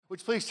Would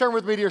you please turn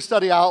with me to your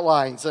study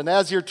outlines? And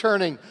as you're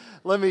turning,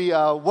 let me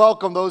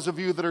welcome those of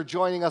you that are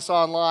joining us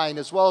online,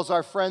 as well as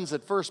our friends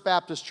at First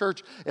Baptist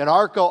Church in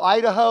Arco,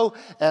 Idaho,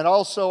 and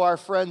also our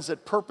friends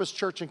at Purpose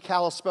Church in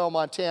Kalispell,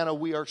 Montana.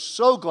 We are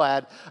so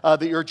glad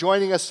that you're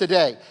joining us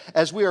today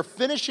as we are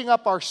finishing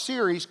up our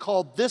series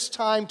called This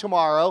Time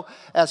Tomorrow.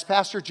 As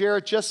Pastor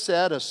Jarrett just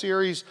said, a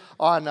series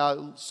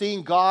on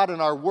seeing God in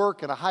our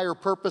work and a higher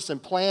purpose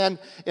and plan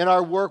in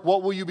our work.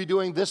 What will you be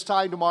doing this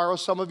time tomorrow?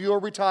 Some of you are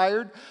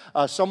retired.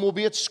 Some will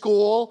be at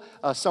school.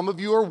 Some of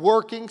you are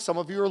working. Some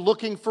of you are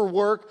looking for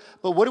work.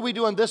 But what are we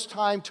doing this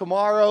time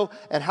tomorrow,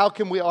 and how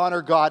can we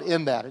honor God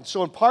in that? And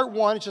so in part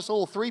one, it's just a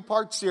little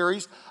three-part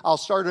series. I'll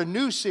start a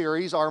new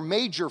series, our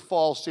major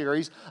fall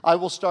series. I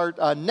will start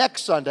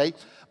next Sunday.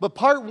 But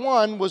part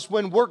one was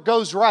when work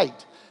goes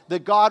right,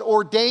 that God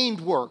ordained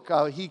work.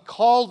 He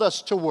called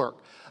us to work.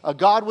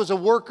 God was a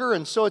worker,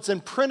 and so it's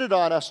imprinted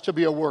on us to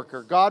be a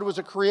worker. God was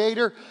a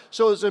creator,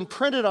 so it's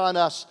imprinted on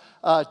us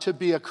to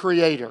be a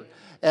creator.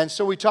 And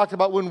so we talked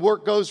about when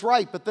work goes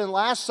right. But then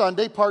last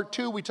Sunday, part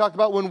two, we talked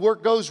about when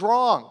work goes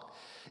wrong.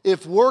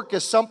 If work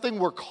is something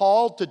we're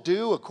called to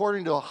do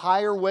according to a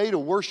higher way to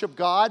worship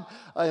God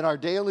in our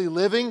daily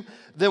living,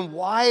 then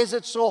why is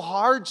it so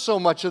hard so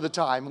much of the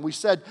time? And we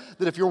said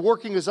that if you're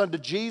working as unto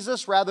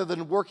Jesus rather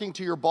than working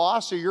to your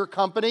boss or your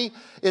company,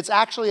 it's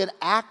actually an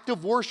act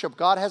of worship.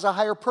 God has a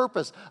higher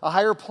purpose, a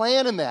higher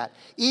plan in that,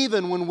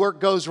 even when work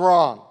goes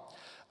wrong.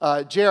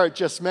 Jarrett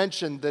just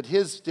mentioned that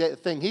his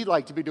thing he'd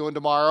like to be doing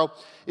tomorrow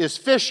is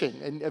fishing.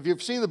 And have you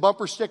ever seen the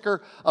bumper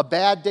sticker, a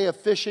bad day of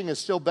fishing is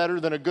still better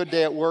than a good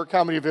day at work?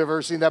 How many of you have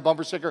ever seen that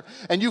bumper sticker?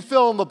 And you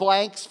fill in the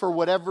blanks for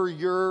whatever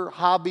your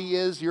hobby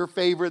is, your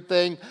favorite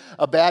thing.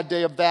 A bad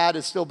day of that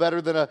is still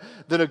better than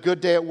a good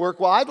day at work.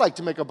 Well, I'd like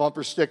to make a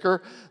bumper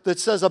sticker that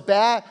says a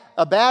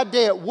bad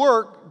day at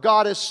work,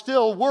 God is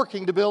still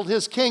working to build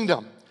His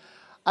kingdom.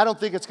 I don't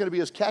think it's going to be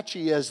as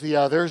catchy as the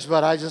others,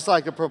 but I just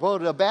like to propose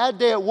it. A bad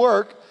day at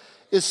work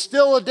is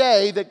still a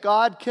day that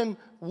God can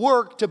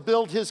work to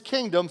build His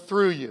kingdom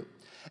through you.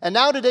 And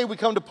now today we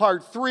come to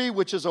part three,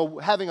 which is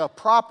having a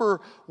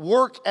proper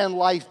work and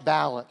life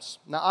balance.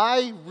 Now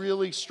I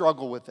really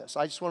struggle with this.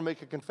 I just want to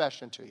make a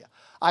confession to you.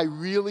 I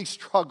really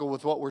struggle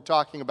with what we're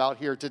talking about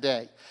here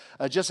today.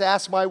 Just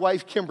ask my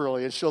wife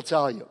Kimberly and she'll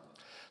tell you.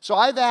 So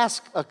I've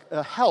asked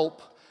a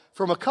help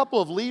from a couple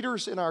of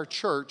leaders in our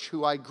church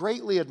who I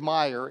greatly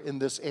admire in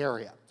this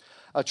area.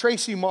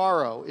 Tracy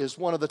Morrow is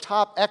one of the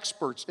top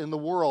experts in the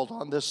world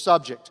on this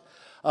subject.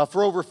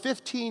 For over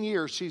 15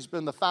 years, she's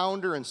been the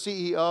founder and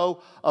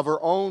CEO of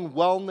her own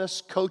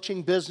wellness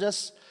coaching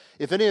business.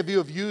 If any of you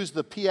have used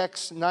the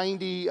P90X,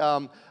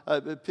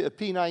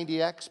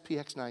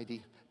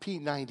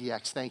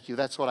 thank you.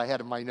 That's what I had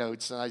in my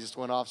notes, and I just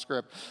went off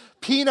script.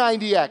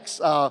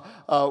 P90X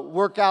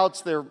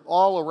workouts, they're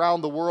all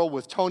around the world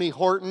with Tony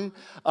Horton.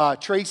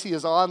 Tracy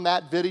is on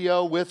that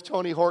video with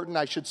Tony Horton.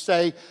 I should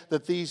say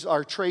that these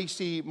are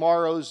Tracy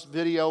Morrow's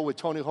video with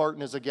Tony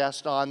Horton as a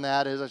guest on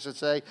that, as I should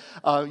say.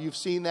 You've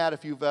seen that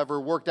if you've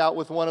ever worked out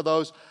with one of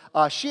those.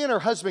 She and her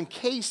husband,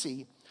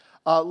 Casey,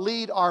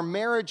 lead our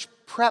marriage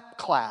prep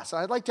class.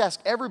 And I'd like to ask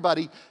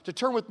everybody to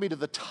turn with me to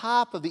the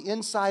top of the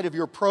inside of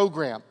your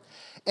program.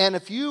 And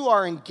if you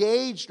are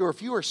engaged or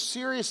if you are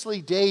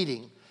seriously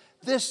dating,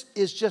 this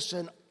is just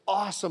an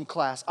awesome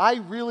class. I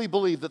really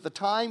believe that the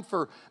time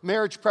for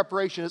marriage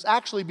preparation is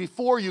actually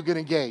before you get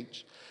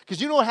engaged. Because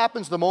you know what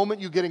happens the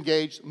moment you get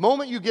engaged? The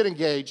moment you get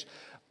engaged,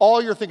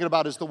 all you're thinking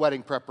about is the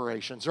wedding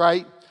preparations,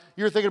 right?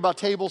 You're thinking about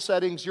table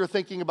settings. You're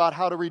thinking about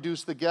how to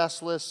reduce the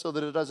guest list so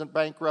that it doesn't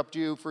bankrupt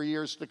you for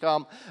years to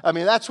come. I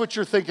mean, that's what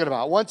you're thinking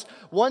about.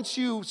 Once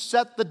you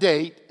set the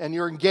date and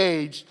you're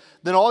engaged,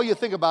 then all you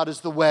think about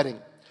is the wedding.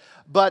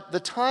 But the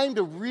time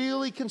to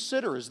really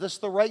consider, is this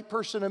the right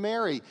person to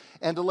marry?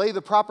 And to lay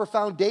the proper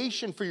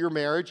foundation for your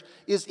marriage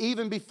is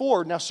even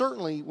before. Now,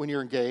 certainly when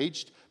you're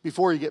engaged,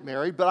 before you get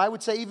married, but I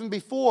would say even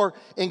before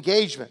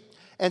engagement.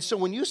 And so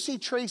when you see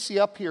Tracy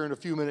up here in a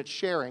few minutes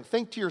sharing,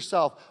 think to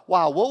yourself,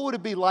 wow, what would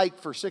it be like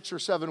for 6 or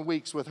 7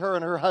 weeks with her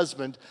and her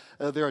husband?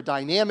 They're a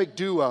dynamic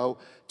duo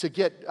to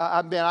get,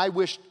 I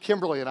wish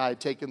Kimberly and I had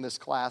taken this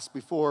class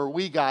before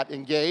we got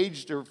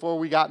engaged or before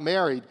we got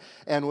married,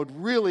 and would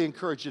really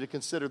encourage you to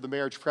consider the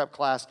marriage prep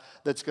class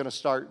that's going to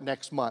start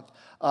next month.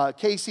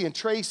 Casey and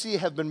Tracy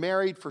have been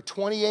married for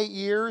 28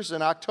 years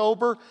in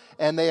October,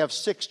 and they have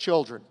 6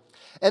 children.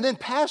 And then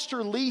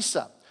Pastor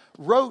Lisa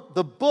wrote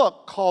the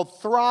book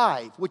called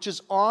Thrive, which is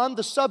on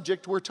the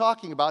subject we're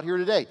talking about here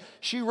today.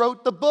 She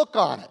wrote the book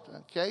on it,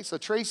 okay? So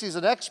Tracy's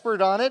an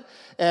expert on it,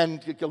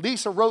 and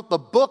Lisa wrote the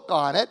book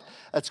on it.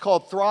 It's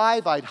called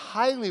Thrive. I'd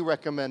highly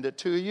recommend it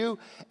to you,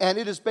 and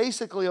it is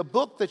basically a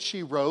book that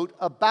she wrote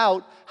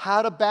about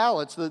how to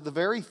balance the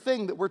very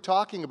thing that we're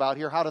talking about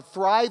here, how to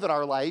thrive in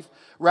our life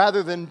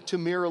rather than to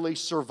merely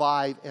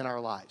survive in our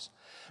lives.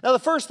 Now, the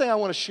first thing I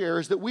want to share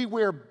is that we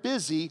wear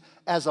busy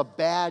as a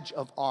badge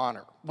of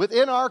honor.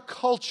 Within our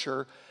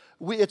culture,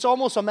 it's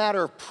almost a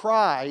matter of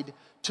pride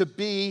to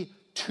be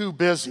too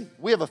busy.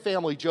 We have a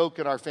family joke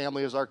in our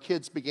family as our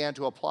kids began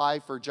to apply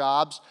for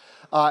jobs.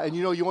 And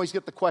you always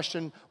get the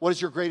question, what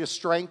is your greatest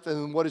strength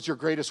and what is your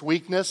greatest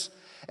weakness?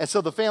 And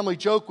so the family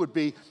joke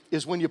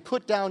is when you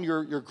put down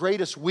your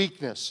greatest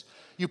weakness,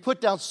 you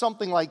put down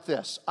something like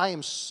this: I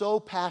am so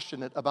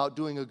passionate about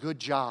doing a good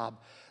job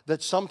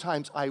that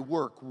sometimes I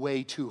work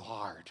way too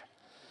hard.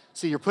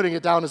 See, you're putting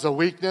it down as a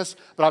weakness,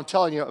 but I'm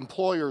telling you,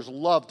 employers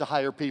love to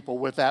hire people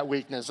with that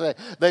weakness.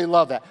 They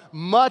love that.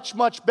 Much,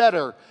 much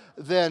better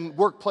than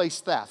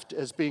workplace theft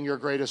as being your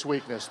greatest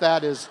weakness.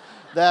 That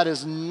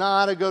is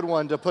not a good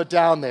one to put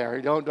down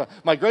there.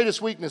 My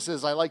greatest weakness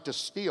is I like to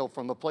steal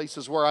from the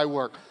places where I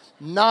work.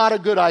 Not a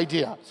good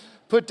idea.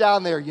 Put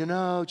down there,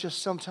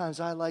 just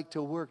sometimes I like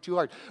to work too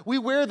hard. We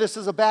wear this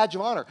as a badge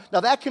of honor. Now,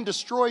 that can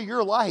destroy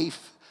your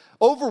life.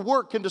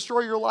 Overwork can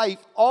destroy your life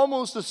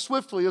almost as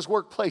swiftly as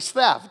workplace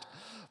theft.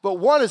 But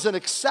one is an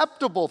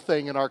acceptable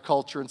thing in our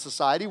culture and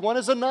society. One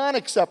is a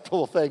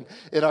non-acceptable thing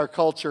in our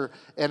culture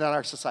and in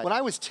our society. When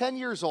I was 10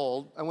 years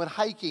old, I went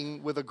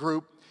hiking with a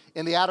group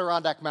in the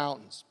Adirondack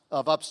Mountains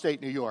of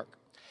upstate New York.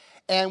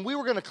 And we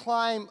were going to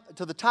climb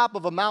to the top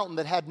of a mountain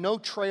that had no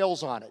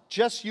trails on it,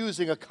 just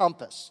using a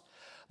compass.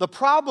 The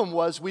problem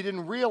was we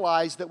didn't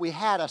realize that we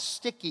had a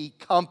sticky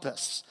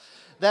compass.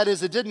 That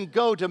is, it didn't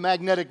go to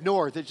magnetic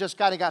north. It just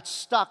kind of got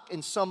stuck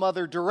in some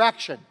other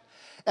direction.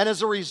 And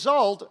as a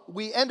result,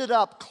 we ended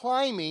up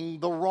climbing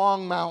the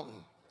wrong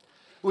mountain.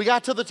 We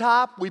got to the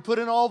top. We put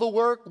in all the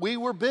work. We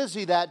were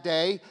busy that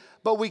day,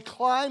 but we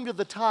climbed to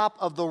the top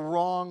of the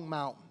wrong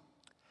mountain.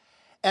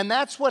 And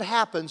that's what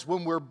happens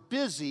when we're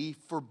busy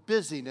for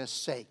busyness'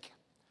 sake.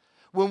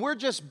 When we're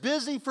just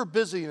busy for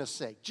busyness'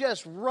 sake,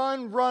 just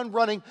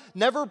running,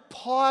 never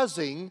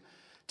pausing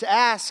to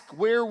ask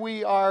where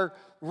we are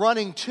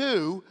running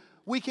to,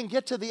 we can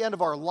get to the end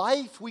of our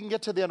life, we can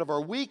get to the end of our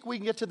week, we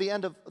can get to the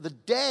end of the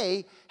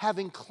day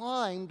having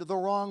climbed the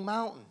wrong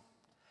mountain.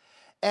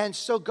 And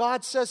so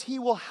God says He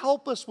will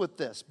help us with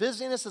this.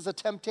 Busyness is a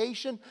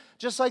temptation,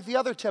 just like the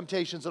other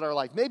temptations in our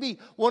life. Maybe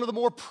one of the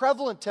more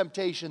prevalent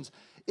temptations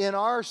in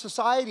our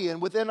society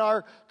and within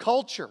our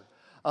culture.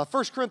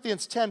 1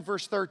 Corinthians 10,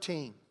 verse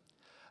 13.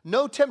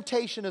 No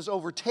temptation has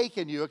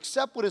overtaken you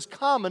except what is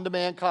common to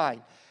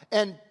mankind.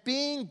 And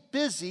being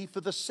busy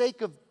for the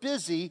sake of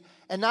busy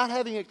and not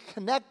having it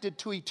connected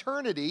to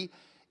eternity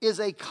is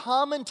a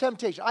common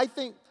temptation. I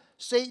think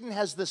Satan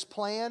has this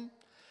plan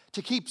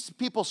to keep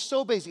people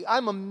so busy.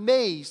 I'm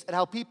amazed at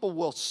how people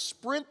will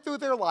sprint through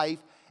their life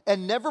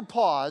and never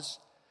pause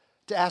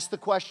to ask the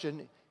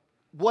question,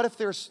 what if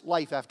there's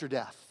life after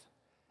death?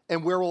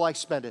 And where will I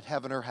spend it,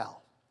 heaven or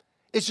hell?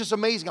 It's just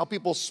amazing how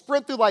people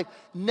sprint through life,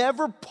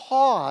 never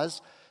pause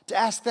to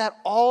ask that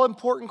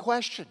all-important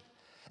question.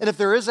 And if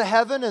there is a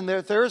heaven and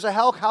if there is a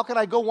hell, how can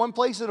I go one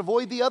place and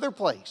avoid the other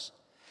place?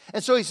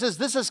 And so he says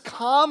this is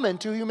common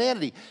to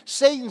humanity.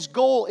 Satan's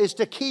goal is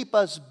to keep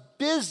us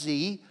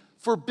busy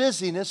for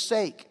busyness'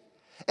 sake.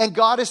 And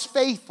God is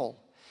faithful.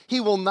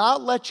 He will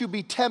not let you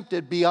be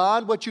tempted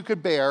beyond what you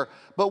could bear,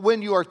 but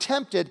when you are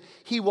tempted,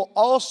 He will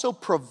also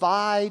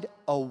provide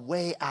a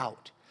way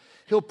out.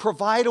 He'll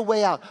provide a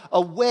way out,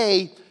 a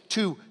way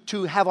to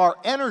have our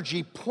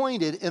energy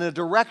pointed in a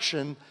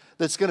direction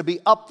that's going to be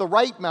up the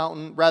right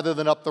mountain rather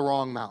than up the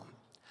wrong mountain.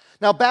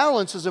 Now,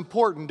 balance is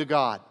important to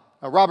God.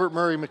 Robert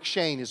Murray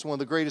McCheyne is one of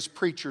the greatest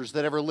preachers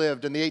that ever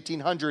lived. In the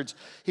 1800s,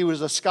 he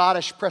was a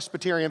Scottish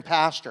Presbyterian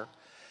pastor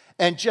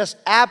and just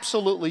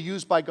absolutely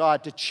used by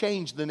God to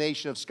change the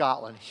nation of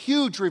Scotland.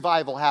 Huge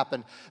revival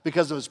happened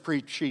because of his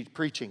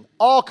preaching.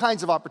 All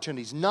kinds of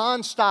opportunities,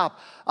 nonstop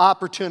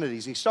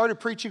opportunities. He started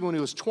preaching when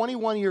he was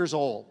 21 years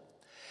old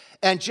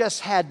and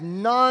just had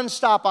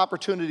nonstop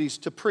opportunities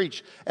to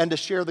preach and to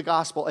share the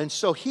gospel. And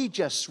so he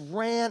just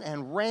ran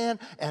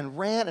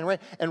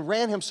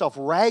himself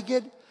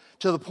ragged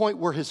to the point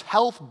where his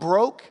health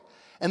broke.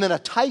 And then a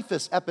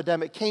typhus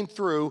epidemic came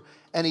through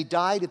and he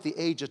died at the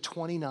age of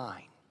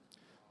 29.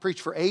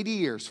 Preached for 80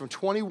 years, from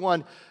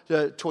 21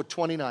 to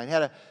 29.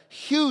 Had a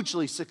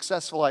hugely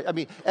successful life. I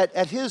mean,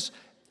 at his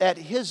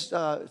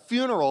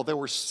funeral, there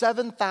were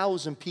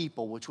 7,000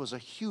 people, which was a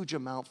huge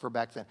amount for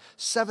back then.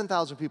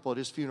 7,000 people at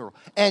his funeral.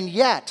 And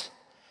yet,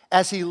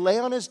 as he lay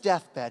on his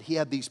deathbed, he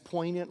had these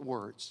poignant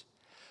words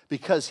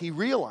because he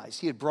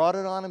realized he had brought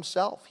it on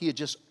himself. He had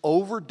just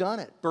overdone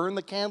it, burned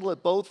the candle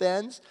at both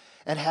ends,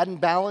 and hadn't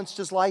balanced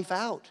his life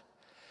out.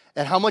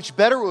 And how much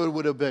better it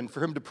would have been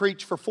for him to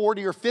preach for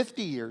 40 or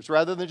 50 years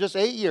rather than just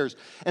 8 years.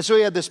 And so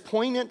he had this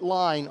poignant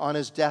line on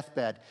his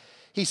deathbed.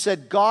 He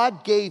said,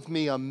 God gave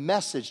me a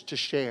message to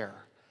share,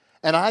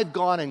 and I've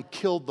gone and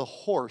killed the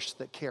horse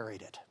that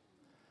carried it.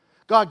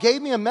 God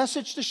gave me a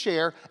message to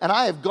share, and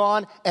I have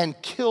gone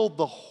and killed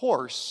the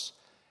horse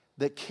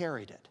that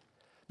carried it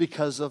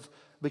because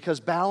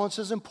balance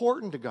is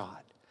important to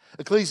God.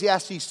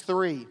 Ecclesiastes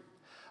 3.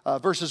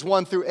 Verses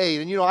 1 through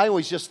 8. And I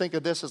always just think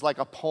of this as like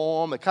a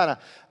poem. I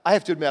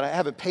have to admit, I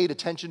haven't paid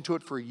attention to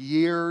it for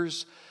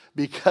years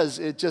because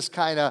it's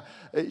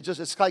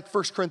like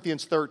 1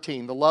 Corinthians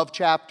 13, the love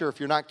chapter. If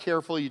you're not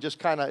careful,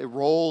 it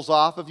rolls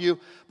off of you.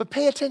 But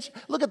pay attention.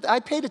 I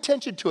paid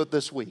attention to it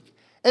this week.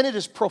 and it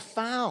is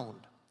profound.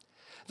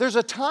 There's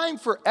a time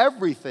for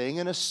everything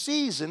and a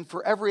season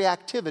for every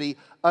activity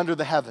under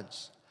the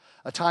heavens.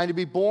 A time to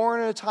be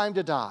born and a time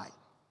to die.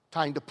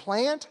 Time to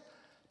plant,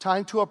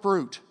 time to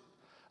uproot.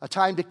 A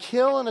time to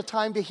kill and a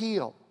time to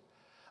heal.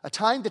 A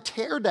time to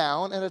tear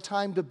down and a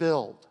time to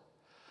build.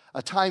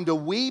 A time to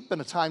weep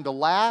and a time to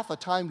laugh. A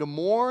time to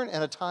mourn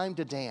and a time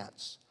to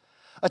dance.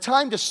 A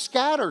time to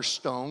scatter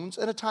stones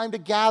and a time to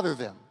gather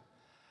them.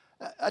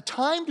 A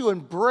time to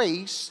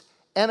embrace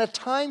and a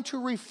time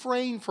to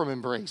refrain from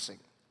embracing.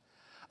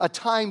 A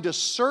time to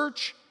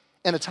search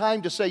and a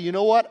time to say, you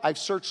know what, I've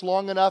searched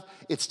long enough,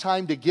 it's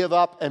time to give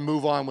up and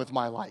move on with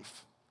my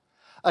life.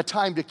 A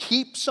time to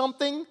keep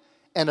something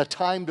and a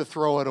time to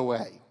throw it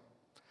away.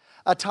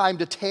 A time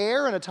to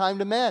tear and a time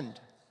to mend.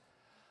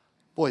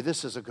 Boy,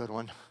 this is a good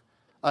one.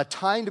 A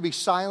time to be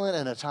silent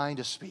and a time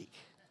to speak.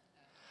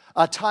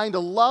 A time to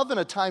love and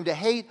a time to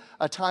hate.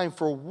 A time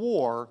for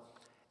war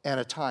and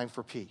a time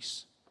for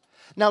peace.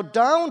 Now,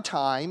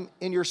 downtime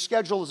in your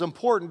schedule is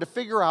important to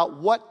figure out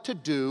what to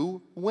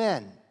do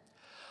when.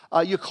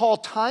 You call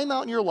time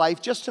out in your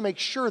life just to make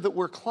sure that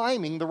we're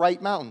climbing the right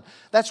mountain.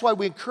 That's why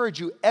we encourage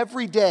you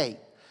every day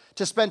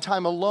to spend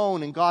time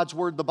alone in God's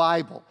Word, the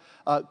Bible,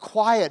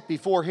 quiet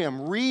before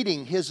Him,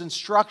 reading His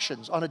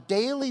instructions on a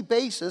daily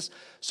basis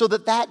so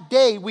that that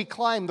day we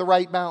climb the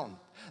right mountain.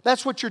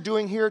 That's what you're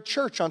doing here at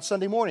church on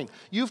Sunday morning.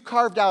 You've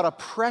carved out a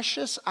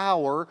precious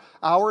hour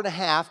and a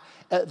half,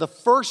 the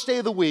first day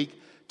of the week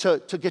to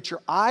get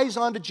your eyes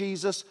onto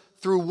Jesus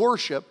through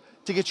worship,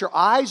 to get your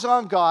eyes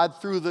on God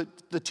through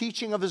the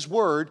teaching of His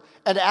Word,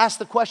 and to ask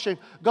the question,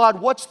 God,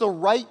 what's the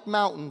right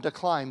mountain to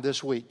climb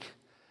this week?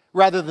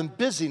 Rather than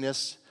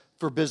busyness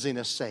for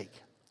busyness' sake.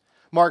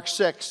 Mark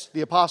 6,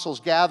 the apostles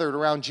gathered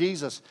around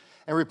Jesus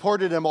and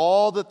reported to Him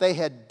all that they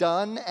had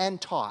done and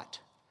taught.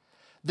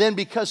 Then,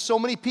 because so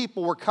many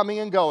people were coming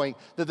and going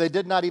that they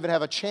did not even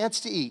have a chance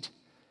to eat,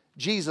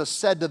 Jesus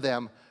said to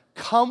them,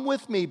 come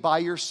with me by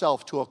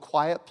yourself to a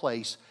quiet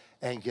place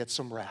and get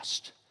some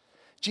rest.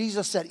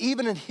 Jesus said,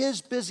 even in His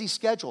busy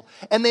schedule,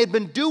 and they had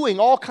been doing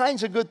all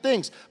kinds of good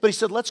things, but He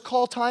said, let's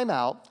call time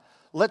out,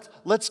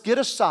 let's get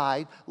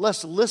aside,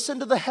 let's listen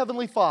to the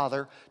Heavenly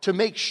Father to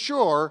make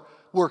sure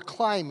we're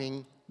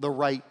climbing the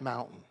right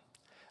mountain.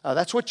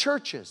 That's what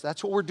church is.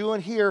 That's what we're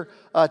doing here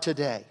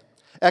today.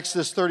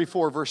 Exodus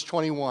 34, verse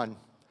 21.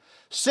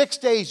 6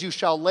 days you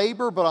shall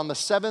labor, but on the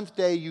seventh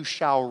day you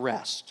shall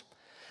rest.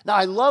 Now,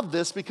 I love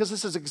this because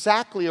this is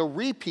exactly a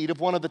repeat of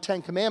one of the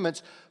 10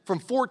 Commandments from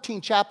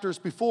 14 chapters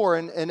before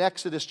in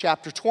Exodus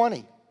chapter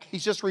 20.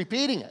 He's just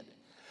repeating it.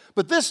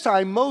 But this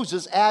time,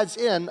 Moses adds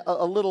in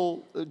a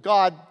little,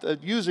 God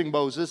using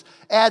Moses,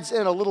 adds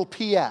in a little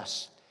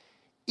P.S.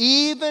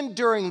 Even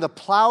during the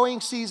plowing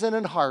season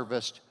and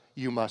harvest,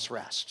 you must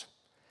rest.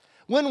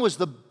 When was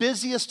the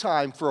busiest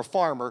time for a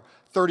farmer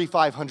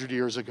 3,500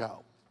 years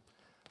ago?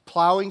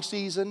 Plowing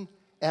season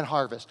and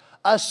harvest.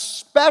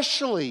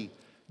 Especially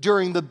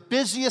during the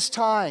busiest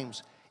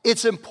times,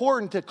 it's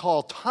important to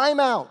call time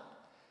out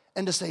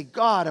and to say,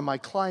 God, am I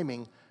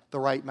climbing the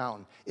right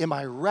mountain? Am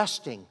I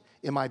resting?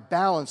 Am I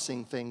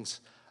balancing things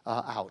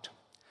out?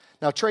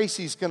 Now,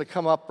 Tracy's going to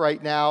come up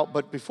right now,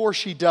 but before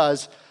she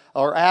does,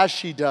 or as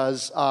she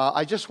does,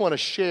 I just want to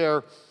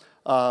share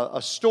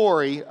a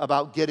story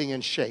about getting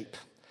in shape.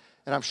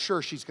 And I'm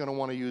sure she's going to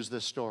want to use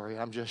this story.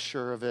 I'm just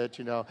sure of it,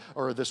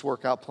 or this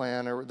workout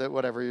plan or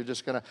whatever. You're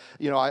just going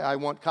to, I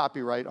want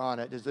copyright on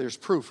it. There's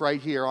proof right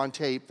here on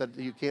tape that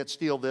you can't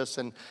steal this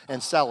and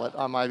sell it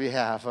on my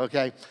behalf,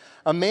 okay?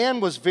 A man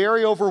was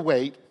very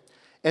overweight,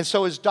 and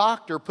so his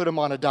doctor put him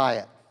on a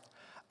diet.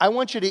 I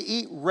want you to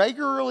eat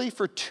regularly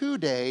for 2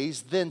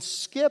 days, then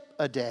skip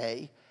a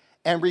day,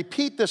 and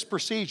repeat this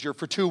procedure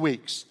for 2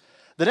 weeks.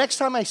 The next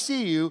time I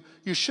see you,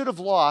 you should have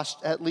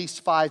lost at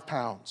least 5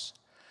 pounds.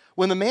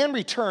 When the man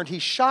returned, he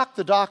shocked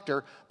the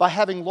doctor by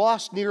having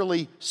lost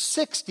nearly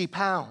 60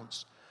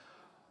 pounds.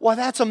 Why,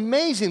 that's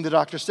amazing, the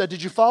doctor said.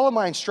 Did you follow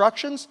my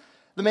instructions?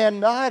 The man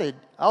nodded.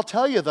 I'll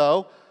tell you,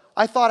 though,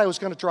 I thought I was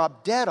going to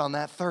drop dead on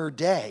that 3rd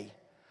day.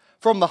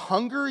 From the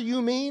hunger,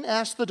 you mean?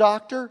 Asked the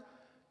doctor.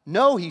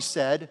 No, he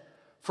said,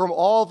 from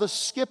all the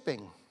skipping.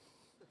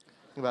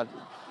 Think about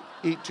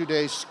it. Eat 2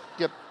 days,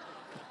 skip.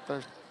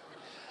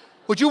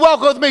 Would you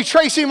welcome with me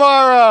Tracy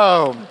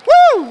Morrow?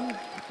 Woo!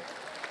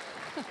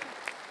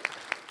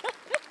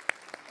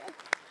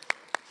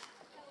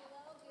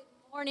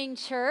 Morning,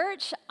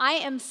 church. I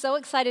am so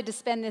excited to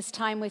spend this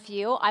time with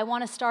you. I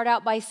want to start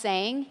out by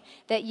saying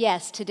that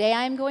yes, today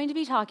I am going to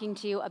be talking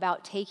to you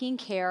about taking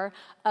care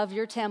of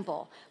your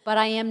temple, but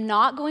I am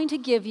not going to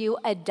give you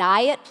a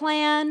diet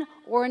plan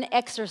or an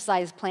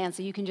exercise plan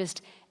so you can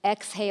just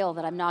exhale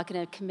that I'm not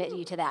going to commit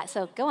you to that.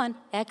 So go on,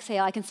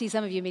 exhale. I can see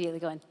some of you immediately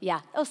going,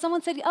 yeah. Oh,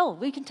 someone said, oh,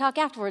 we can talk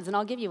afterwards and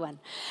I'll give you one.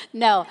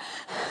 No.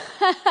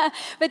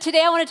 But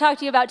today I want to talk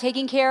to you about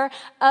taking care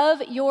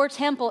of your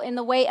temple in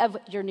the way of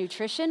your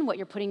nutrition, what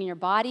you're putting in your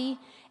body,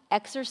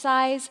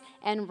 exercise,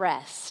 and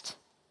rest.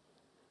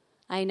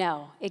 I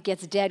know, it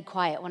gets dead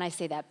quiet when I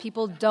say that.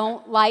 People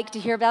don't like to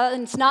hear about it,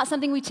 and it's not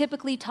something we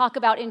typically talk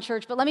about in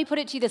church, but let me put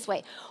it to you this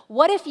way.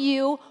 What if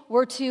you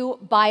were to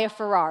buy a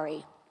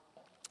Ferrari?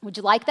 Would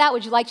you like that?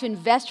 Would you like to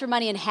invest your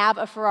money and have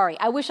a Ferrari?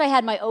 I wish I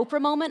had my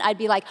Oprah moment. I'd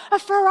be like, a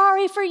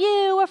Ferrari for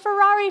you, a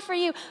Ferrari for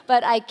you.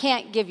 But I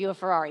can't give you a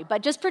Ferrari.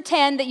 But just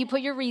pretend that you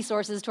put your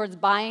resources towards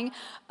buying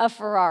a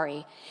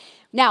Ferrari.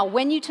 Now,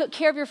 when you took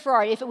care of your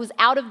Ferrari, if it was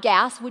out of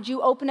gas, would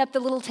you open up the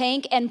little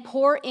tank and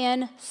pour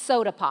in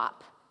soda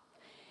pop?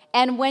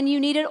 And when you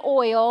needed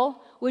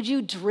oil, would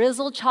you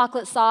drizzle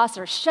chocolate sauce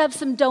or shove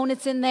some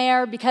donuts in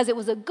there because it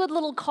was a good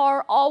little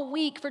car all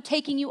week for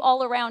taking you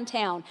all around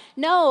town?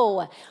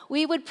 No,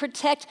 we would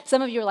protect.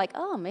 Some of you are like,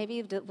 oh,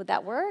 maybe would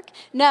that work?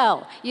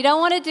 No, you don't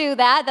want to do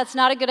that. That's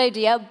not a good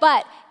idea.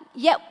 But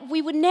yet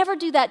we would never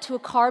do that to a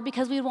car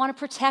because we would want to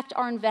protect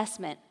our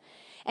investment.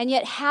 And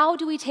yet, how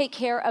do we take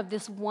care of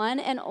this one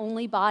and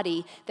only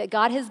body that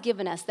God has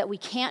given us that we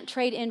can't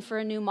trade in for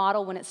a new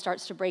model when it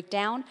starts to break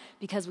down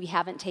because we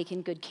haven't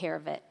taken good care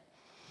of it?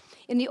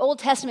 In the Old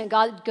Testament,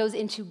 God goes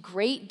into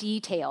great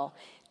detail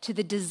to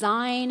the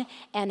design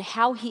and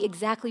how he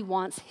exactly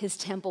wants his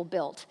temple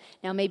built.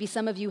 Now, maybe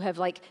some of you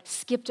have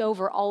skipped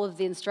over all of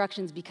the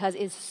instructions because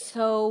it's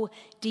so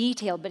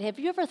detailed, but have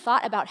you ever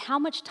thought about how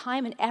much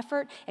time and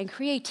effort and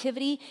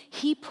creativity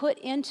he put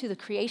into the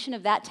creation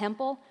of that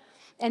temple?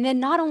 And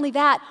then not only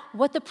that,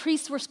 what the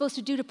priests were supposed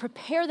to do to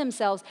prepare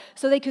themselves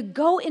so they could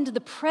go into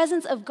the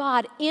presence of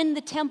God in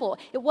the temple.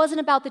 It wasn't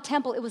about the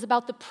temple, it was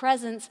about the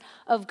presence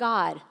of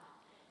God.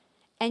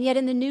 And yet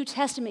in the New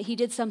Testament, he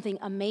did something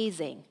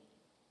amazing.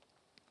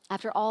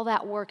 After all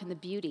that work and the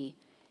beauty,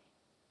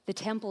 the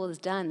temple is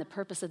done, the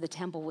purpose of the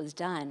temple was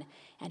done,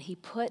 and he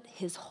put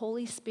his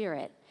Holy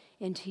Spirit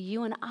into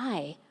you and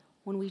I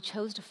when we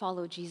chose to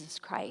follow Jesus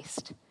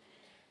Christ.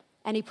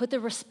 And he put the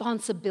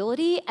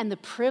responsibility and the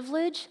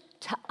privilege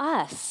to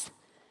us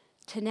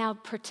to now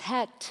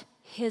protect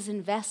his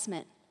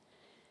investment.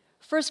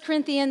 1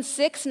 Corinthians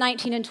 6,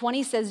 19 and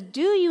 20 says,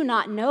 "Do you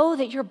not know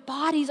that your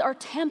bodies are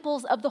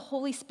temples of the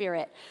Holy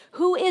Spirit,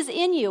 who is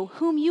in you,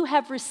 whom you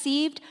have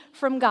received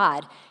from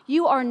God?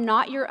 You are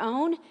not your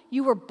own.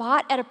 You were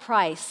bought at a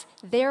price.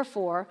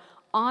 Therefore,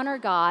 honor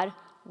God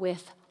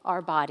with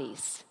our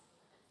bodies."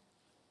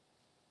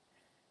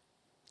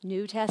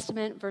 New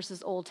Testament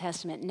versus Old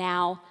Testament.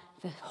 Now,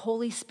 the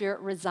Holy Spirit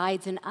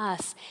resides in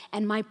us.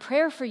 And my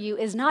prayer for you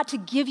is not to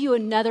give you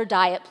another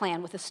diet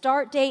plan with a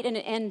start date and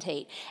an end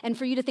date. And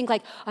for you to think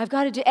I've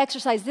got to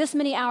exercise this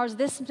many hours,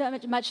 this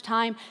much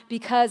time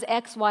because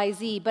X, Y,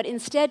 Z. But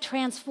instead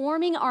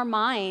transforming our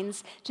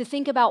minds to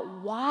think about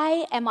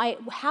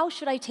how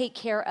should I take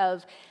care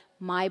of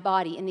my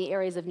body in the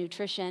areas of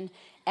nutrition,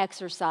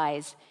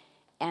 exercise,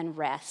 and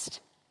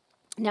rest.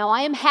 Now,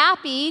 I am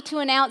happy to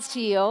announce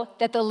to you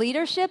that the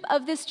leadership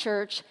of this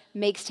church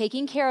makes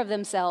taking care of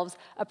themselves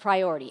a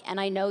priority. And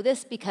I know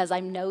this because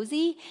I'm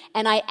nosy,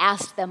 and I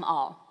asked them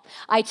all.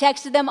 I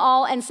texted them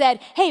all and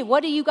said, hey,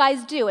 what do you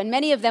guys do? And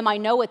many of them, I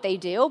know what they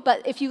do,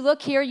 but if you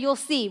look here, you'll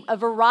see a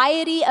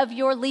variety of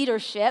your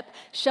leadership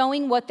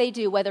showing what they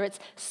do, whether it's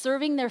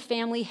serving their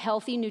family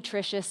healthy,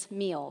 nutritious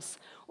meals,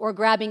 or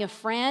grabbing a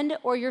friend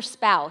or your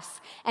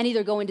spouse and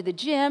either going to the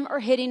gym or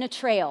hitting a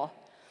trail.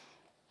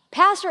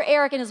 Pastor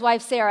Eric and his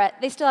wife Sarah,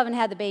 they still haven't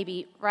had the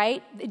baby,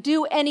 right?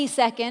 Due any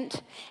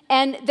second.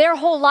 And their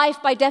whole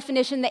life, by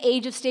definition,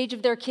 the stage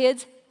of their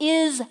kids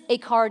is a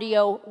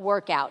cardio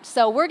workout.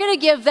 So we're going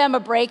to give them a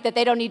break that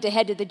they don't need to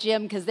head to the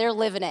gym because they're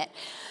living it.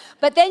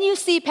 But then you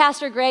see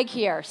Pastor Greg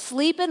here,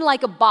 sleeping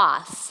like a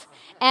boss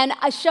and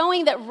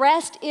showing that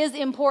rest is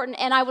important.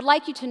 And I would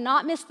like you to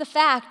not miss the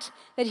fact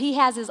that he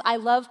has his I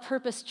Love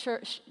Purpose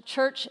Church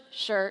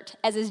shirt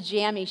as his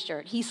jammy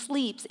shirt. He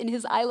sleeps in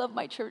his I Love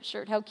My Church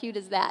shirt. How cute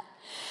is that?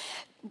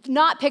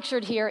 Not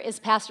pictured here is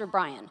Pastor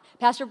Brian.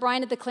 Pastor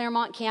Brian at the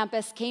Claremont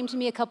campus came to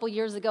me a couple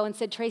years ago and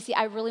said, Tracy,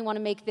 I really want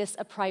to make this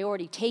a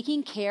priority,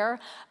 taking care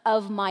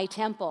of my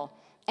temple.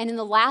 And in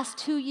the last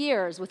 2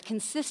 years, with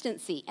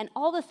consistency and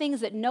all the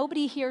things that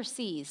nobody here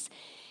sees,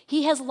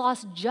 he has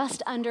lost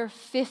just under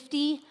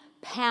 50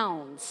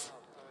 pounds.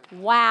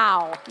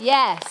 Wow,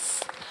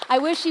 yes. I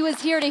wish he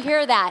was here to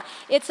hear that.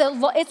 It's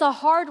a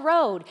hard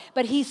road,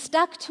 but he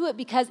stuck to it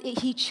because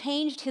he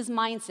changed his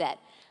mindset.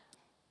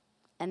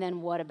 And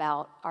then what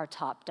about our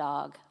top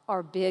dog,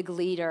 our big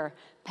leader,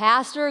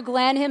 Pastor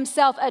Glenn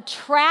himself, a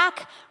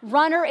track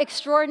runner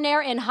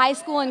extraordinaire in high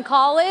school and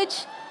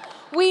college?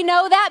 We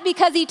know that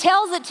because he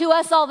tells it to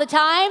us all the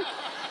time.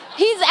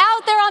 He's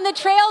out there on the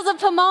trails of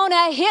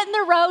Pomona, hitting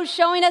the road,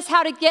 showing us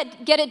how to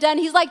get it done.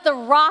 He's like the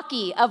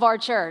Rocky of our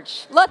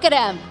church. Look at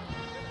him.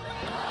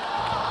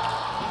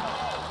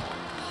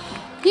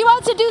 He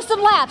wants to do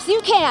some laps. You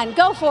can.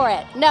 Go for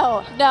it.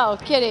 No,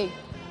 kidding.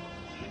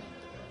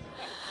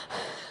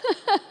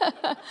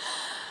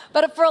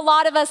 But for a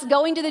lot of us,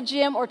 going to the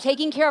gym or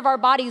taking care of our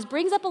bodies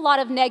brings up a lot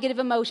of negative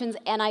emotions,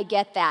 and I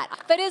get that.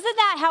 But isn't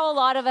that how a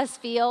lot of us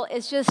feel?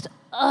 It's just,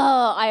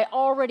 I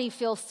already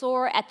feel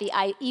sore at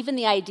even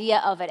the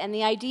idea of it. And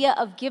the idea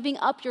of giving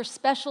up your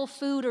special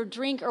food or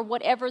drink or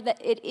whatever that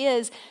it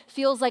is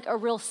feels like a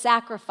real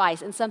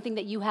sacrifice and something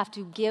that you have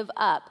to give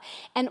up.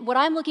 And what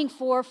I'm looking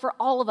for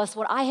all of us,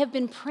 what I have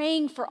been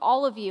praying for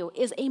all of you,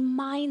 is a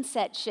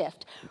mindset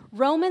shift.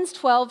 Romans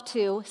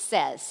 12:2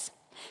 says,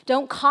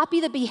 "Don't copy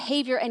the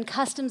behavior and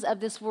customs of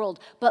this world,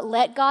 but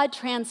let God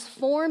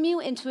transform you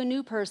into a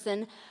new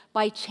person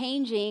by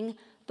changing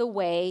the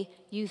way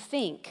you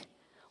think."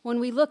 When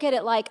we look at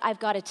it like, I've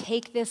got to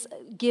take this,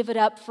 give it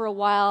up for a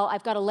while,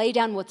 I've got to lay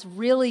down what's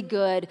really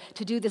good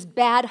to do this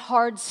bad,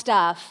 hard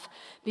stuff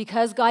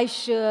because guys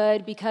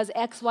should, because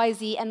X, Y,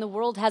 Z, and the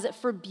world has it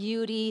for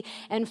beauty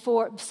and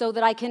so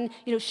that I can,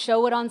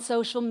 show it on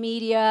social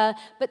media.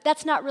 But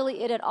that's not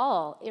really it at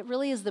all. It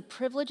really is the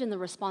privilege and the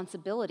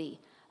responsibility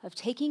of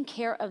taking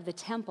care of the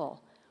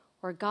temple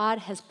where God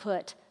has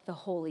put the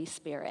Holy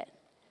Spirit.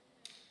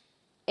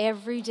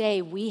 Every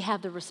day we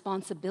have the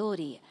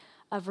responsibility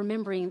of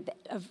remembering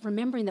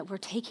that we're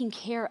taking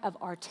care of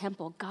our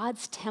temple,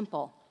 God's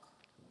temple.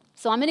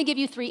 So I'm going to give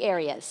you 3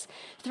 areas.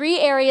 3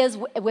 areas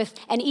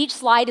and each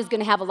slide is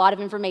going to have a lot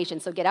of information.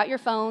 So get out your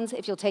phones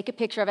if you'll take a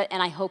picture of it,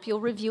 and I hope you'll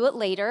review it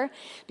later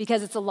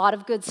because it's a lot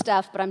of good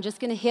stuff, but I'm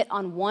just going to hit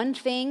on one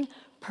thing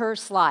per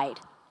slide.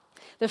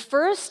 The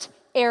first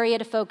area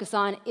to focus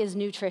on is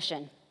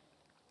nutrition.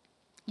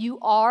 You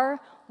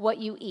are what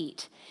you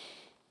eat.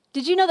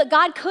 Did you know that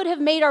God could have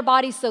made our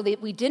bodies so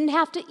that we didn't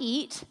have to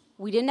eat,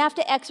 we didn't have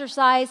to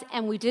exercise,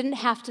 and we didn't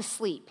have to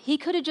sleep? He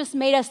could have just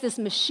made us this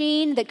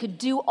machine that could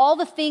do all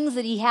the things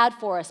that he had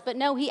for us. But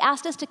no, he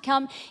asked us to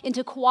come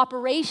into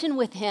cooperation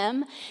with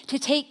him to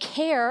take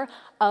care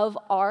of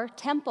our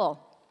temple.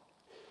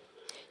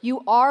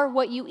 You are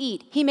what you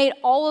eat. He made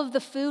all of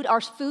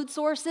our food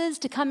sources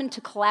to come into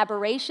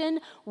collaboration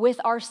with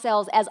our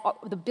cells as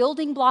the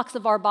building blocks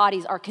of our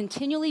bodies are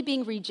continually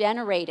being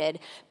regenerated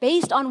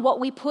based on what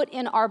we put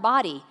in our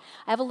body.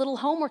 I have a little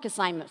homework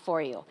assignment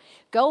for you.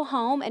 Go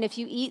home, and if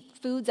you eat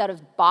foods out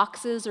of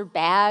boxes or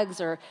bags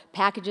or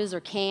packages or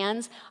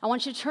cans, I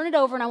want you to turn it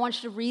over and I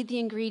want you to read the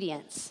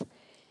ingredients.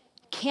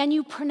 Can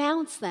you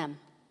pronounce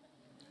them?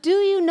 Do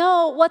you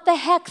know what the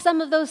heck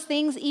some of those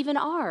things even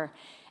are?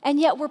 And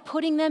yet we're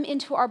putting them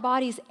into our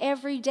bodies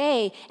every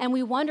day, and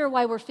we wonder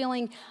why we're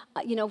feeling,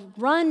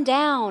 run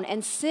down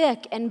and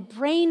sick and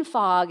brain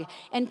fog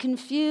and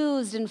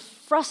confused and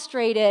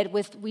frustrated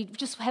we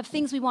just have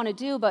things we want to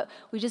do, but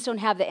we just don't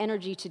have the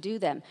energy to do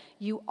them.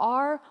 You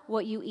are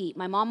what you eat.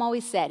 My mom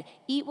always said,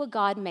 eat what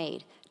God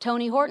made.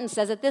 Tony Horton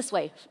says it this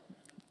way: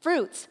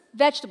 fruits,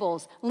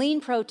 vegetables, lean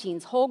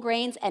proteins, whole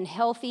grains, and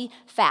healthy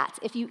fats.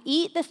 If you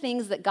eat the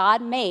things that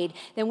God made,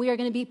 then we are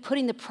going to be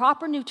putting the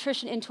proper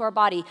nutrition into our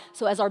body.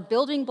 So as our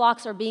building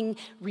blocks are being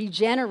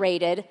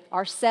regenerated,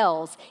 our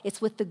cells,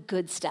 it's with the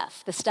good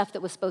stuff, the stuff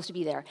that was supposed to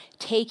be there,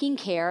 taking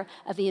care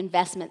of the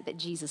investment that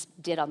Jesus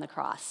did on the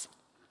cross.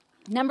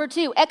 Number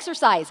 2,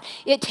 exercise.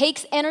 It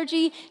takes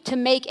energy to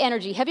make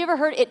energy. Have you ever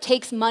heard it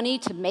takes money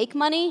to make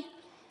money?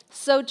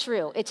 So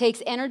true. It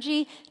takes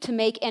energy to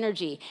make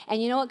energy.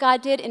 And you know what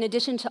God did? In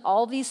addition to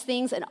all these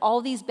things and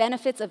all these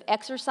benefits of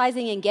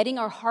exercising and getting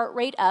our heart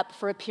rate up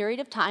for a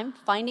period of time,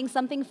 finding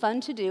something fun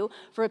to do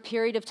for a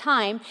period of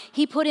time,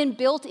 he put in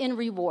built-in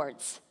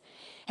rewards.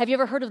 Have you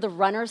ever heard of the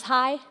runner's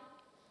high?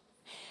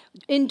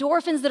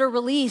 Endorphins that are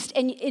released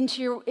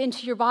into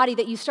your body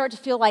that you start to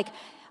feel like,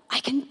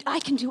 I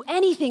can do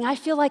anything. I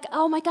feel like,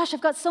 oh my gosh,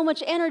 I've got so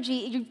much energy.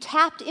 You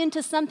tapped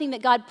into something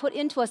that God put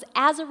into us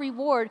as a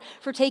reward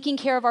for taking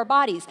care of our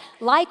bodies.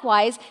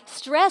 Likewise,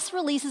 stress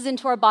releases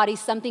into our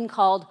bodies something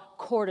called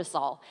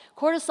cortisol.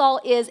 Cortisol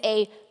is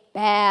a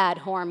bad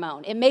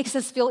hormone. It makes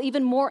us feel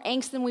even more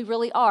angst than we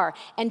really are.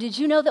 And did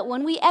you know that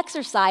when we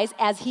exercise,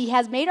 as he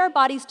has made our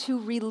bodies to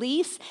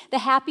release the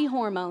happy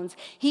hormones,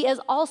 he has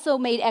also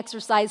made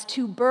exercise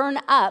to burn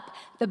up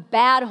the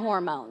bad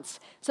hormones.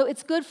 So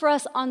it's good for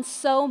us on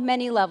so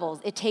many levels.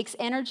 It takes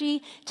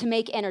energy to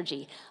make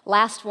energy.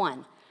 Last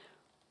one,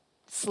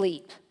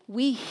 sleep.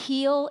 We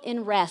heal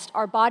in rest.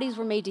 Our bodies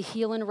were made to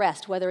heal in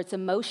rest, whether it's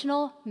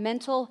emotional,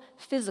 mental,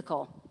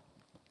 physical.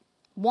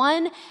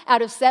 1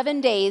 out of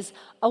 7 days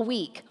a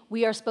week,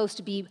 we are supposed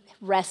to be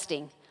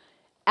resting.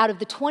 Out of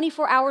the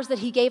 24 hours that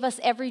he gave us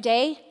every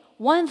day,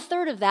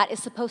 1/3 of that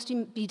is supposed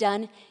to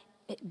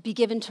be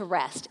given to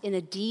rest in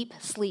a deep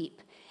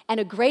sleep. And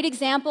a great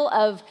example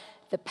of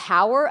the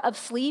power of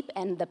sleep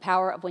and the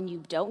power of when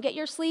you don't get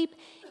your sleep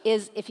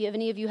is, if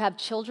any of you have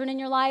children in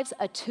your lives,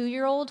 a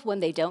 2-year-old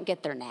when they don't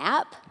get their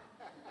nap.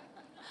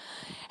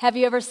 Have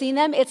you ever seen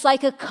them? It's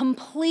like a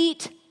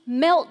complete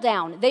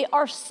meltdown. They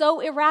are so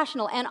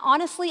irrational. And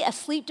honestly, a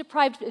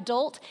sleep-deprived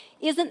adult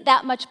isn't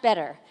that much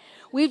better.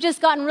 We've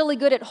just gotten really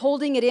good at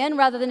holding it in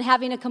rather than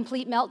having a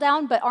complete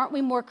meltdown, but aren't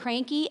we more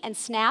cranky and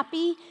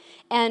snappy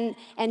and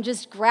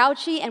just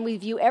grouchy, and we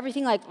view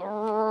everything like,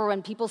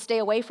 and people stay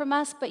away from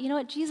us? But you know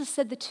what? Jesus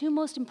said the 2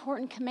 most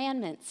important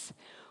commandments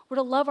were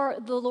to love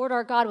the Lord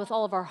our God with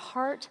all of our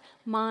heart,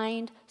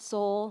 mind,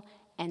 soul,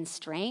 and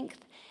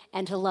strength,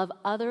 and to love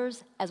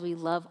others as we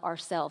love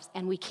ourselves.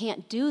 And we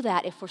can't do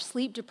that if we're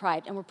sleep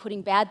deprived and we're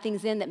putting bad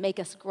things in that make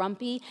us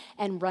grumpy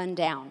and run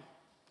down.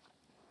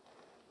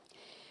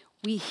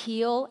 We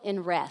heal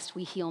in rest.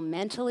 We heal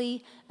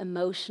mentally,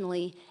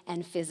 emotionally,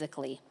 and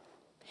physically.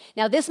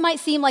 Now, this might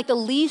seem like the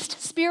least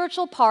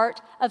spiritual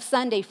part of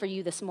Sunday for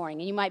you this morning.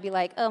 And you might be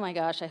like, oh my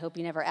gosh, I hope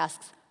he never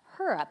asks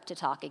her up to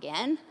talk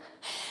again.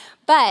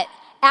 But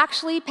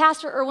actually,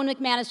 Pastor Erwin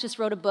McManus just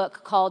wrote a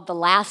book called The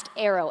Last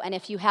Arrow. And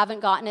if you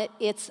haven't gotten it,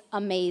 it's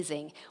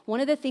amazing. One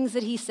of the things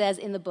that he says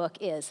in the book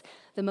is,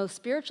 the most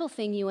spiritual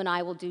thing you and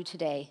I will do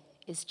today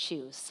is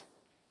choose.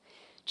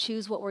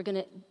 Choose what we're going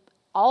to,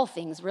 all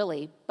things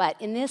really, but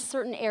in this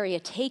certain area,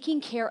 taking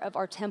care of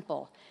our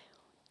temple.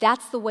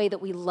 That's the way that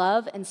we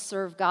love and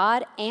serve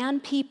God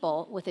and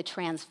people with a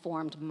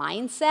transformed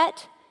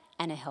mindset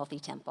and a healthy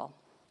temple.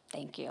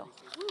 Thank you.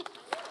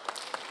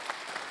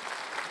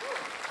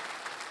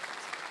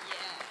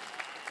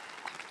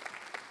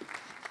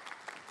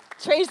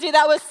 Tracy,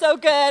 that was so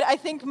good. I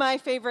think my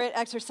favorite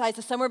exercise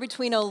is somewhere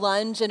between a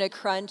lunge and a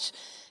crunch.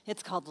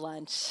 It's called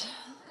lunch.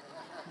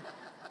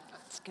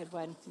 It's a good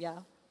one, yeah.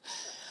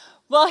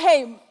 Well,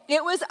 hey,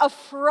 it was a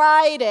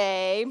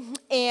Friday,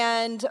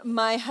 and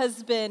my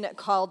husband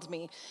called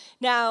me.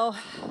 Now,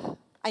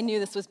 I knew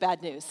this was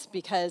bad news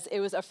because it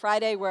was a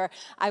Friday where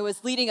I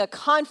was leading a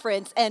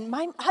conference, and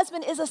my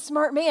husband is a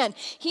smart man.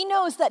 He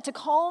knows that to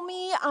call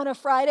me on a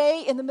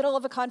Friday in the middle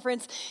of a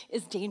conference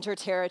is danger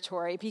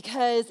territory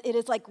because it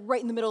is like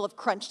right in the middle of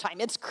crunch time.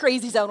 It's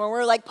crazy zone where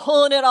we're like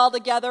pulling it all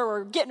together.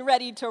 We're getting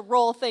ready to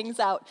roll things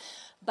out.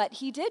 But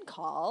he did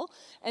call,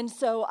 and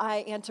so I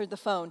answered the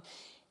phone.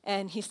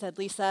 And he said,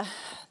 Lisa,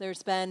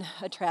 there's been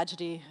a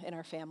tragedy in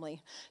our family.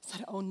 I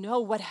said, oh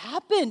no, what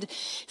happened?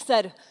 He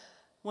said,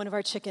 one of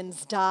our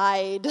chickens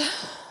died.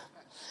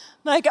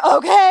 Like,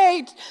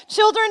 okay,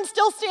 children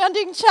still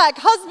standing, check.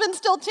 Husband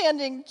still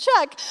standing,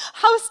 check.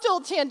 House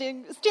still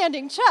standing,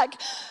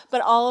 check.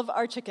 But all of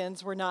our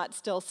chickens were not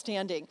still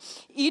standing.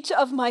 Each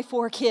of my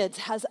 4 kids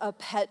has a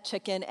pet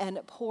chicken, and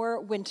poor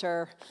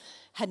Winter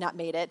had not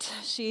made it.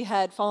 She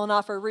had fallen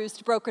off her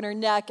roost, broken her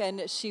neck,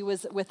 and she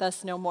was with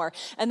us no more.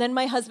 And then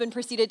my husband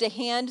proceeded to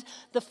hand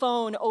the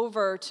phone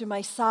over to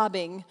my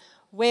sobbing,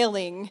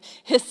 wailing,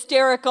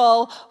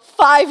 hysterical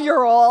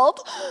 5-year-old.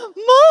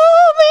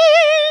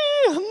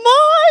 Mommy,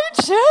 my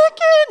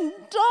chicken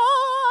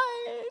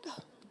died.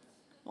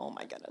 Oh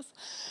my goodness.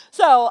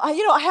 So, I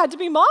had to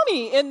be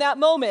mommy in that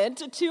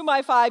moment to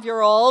my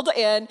 5-year-old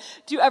and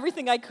do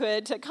everything I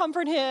could to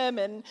comfort him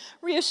and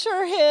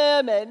reassure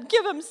him and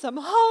give him some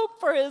hope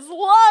for his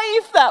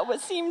life that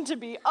seemed to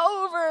be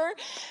over.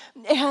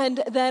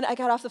 And then I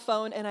got off the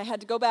phone and I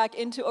had to go back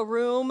into a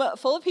room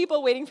full of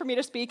people waiting for me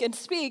to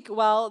speak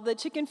while the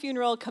chicken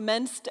funeral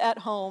commenced at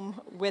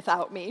home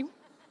without me.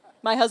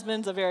 My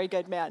husband's a very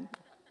good man.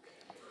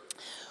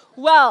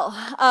 Well,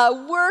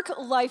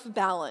 work-life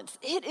balance.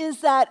 It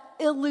is that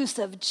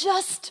elusive,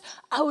 just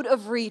out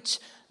of reach,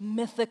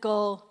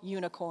 mythical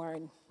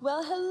unicorn.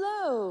 Well,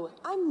 hello.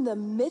 I'm the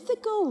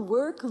mythical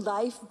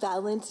work-life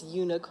balance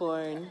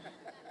unicorn.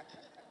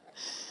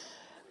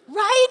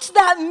 Right?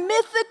 That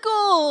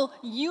mythical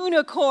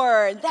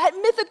unicorn, that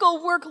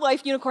mythical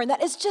work-life unicorn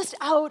that is just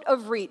out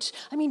of reach.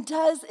 I mean,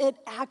 does it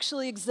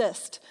actually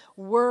exist?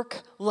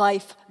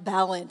 Work-life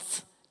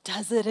balance.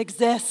 Does it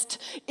exist?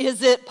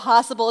 Is it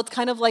possible? It's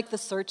kind of like the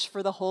search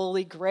for the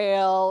Holy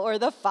Grail or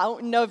the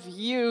fountain of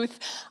youth.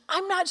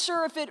 I'm not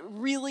sure if it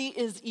really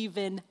is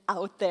even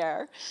out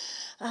there.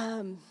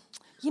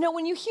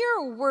 When you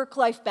hear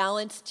work-life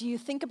balance, do you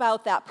think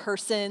about that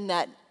person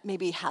that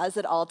maybe has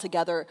it all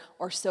together,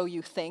 or so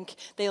you think?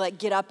 They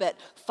get up at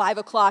 5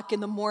 o'clock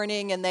in the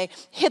morning and they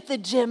hit the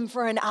gym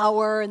for an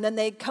hour, and then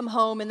they come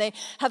home and they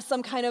have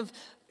some kind of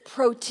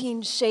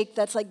protein shake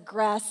that's like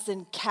grass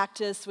and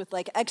cactus with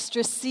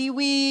extra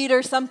seaweed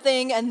or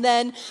something, and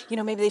then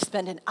maybe they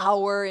spend an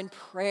hour in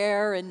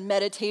prayer and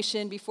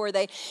meditation before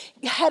they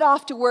head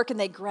off to work, and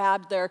they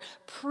grab their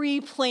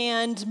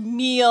pre-planned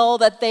meal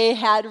that they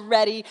had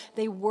ready.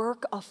 They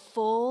work a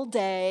full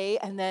day,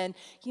 and then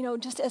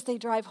just as they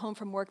drive home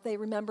from work, they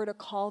remember to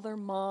call their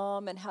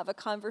mom and have a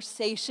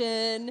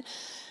conversation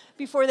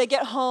before they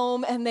get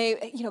home, and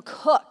they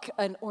cook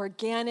an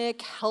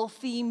organic,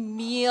 healthy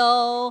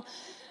meal,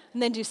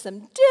 and then do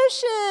some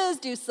dishes,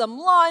 do some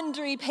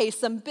laundry, pay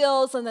some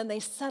bills, and then they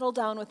settle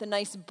down with a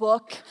nice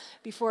book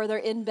before they're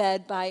in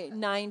bed by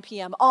 9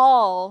 p.m.,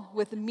 all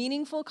with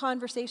meaningful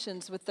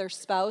conversations with their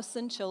spouse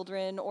and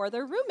children or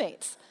their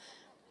roommates.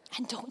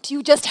 And don't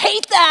you just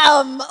hate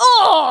them?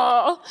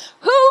 Oh,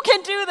 who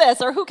can do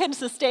this or who can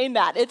sustain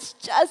that? It's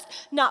just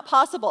not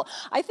possible.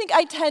 I think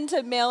I tend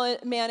to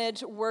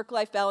manage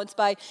work-life balance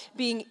by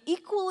being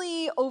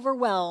equally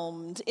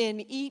overwhelmed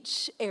in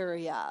each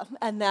area,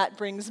 and that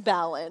brings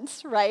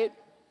balance, right?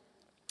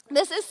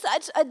 This is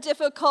such a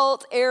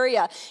difficult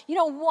area.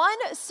 One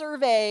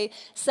survey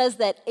says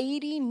that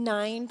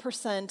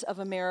 89% of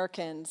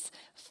Americans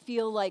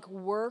feel like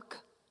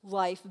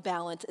work-life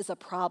balance is a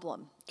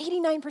problem.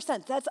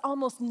 89%, that's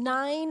almost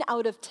 9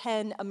 out of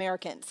 10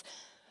 Americans.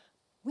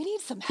 We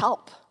need some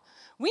help.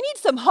 We need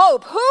some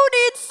hope. Who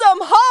needs some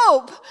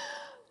hope?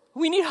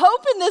 We need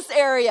hope in this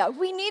area.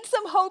 We need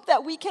some hope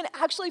that we can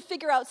actually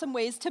figure out some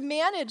ways to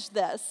manage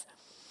this.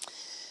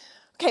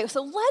 Okay,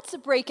 so let's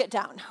break it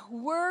down.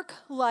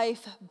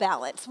 Work-life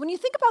balance. When you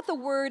think about the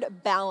word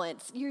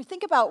balance, you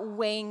think about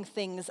weighing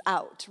things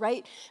out,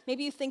 right?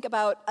 Maybe you think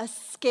about a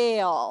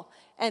scale.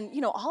 And,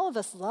 all of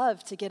us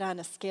love to get on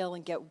a scale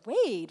and get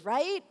weighed,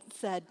 right?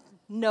 Said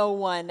no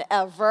one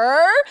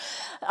ever.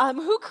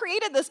 Who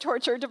created this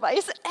torture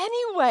device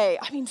anyway?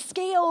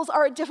 Scales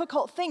are a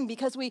difficult thing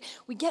because we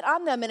get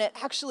on them and it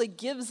actually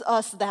gives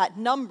us that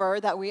number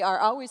that we are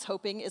always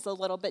hoping is a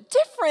little bit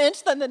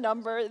different than the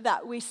number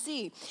that we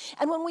see.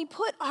 And when we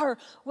put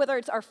whether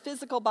it's our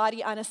physical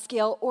body on a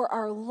scale or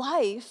our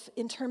life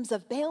in terms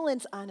of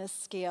balance on a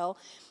scale,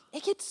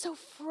 it gets so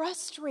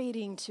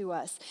frustrating to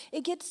us.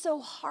 It gets so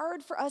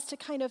hard for us to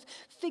kind of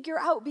figure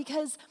out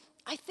because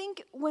I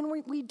think when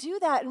we do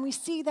that and we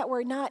see that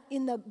we're not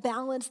in the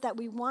balance that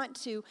we want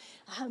to,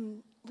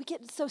 we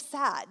get so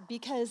sad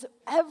because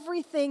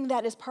everything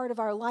that is part of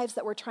our lives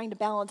that we're trying to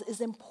balance is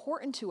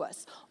important to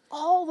us.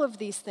 All of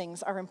these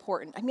things are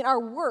important. Our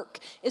work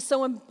is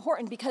so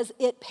important because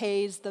it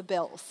pays the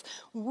bills.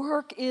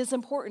 Work is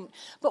important.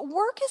 But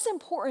work is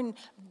important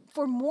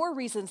for more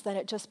reasons than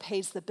it just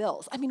pays the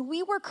bills.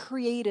 We were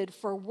created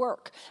for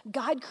work.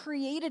 God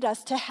created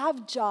us to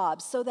have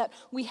jobs so that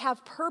we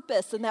have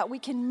purpose and that we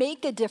can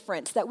make a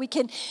difference, that we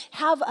can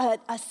have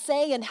a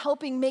say in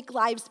helping make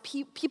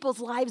people's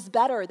lives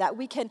better, that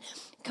we can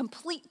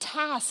complete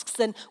tasks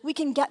and we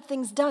can get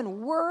things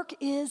done. Work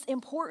is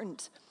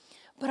important.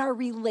 But our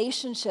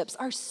relationships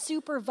are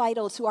super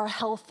vital to our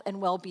health and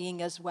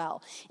well-being as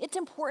well. It's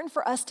important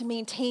for us to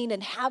maintain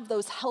and have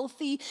those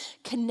healthy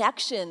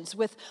connections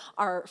with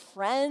our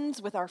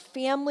friends, with our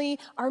family.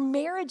 Our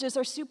marriages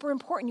are super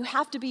important. You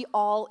have to be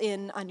all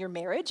in on your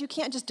marriage. You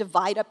can't just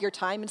divide up your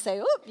time and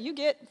say, oh, you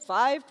get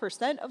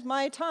 5% of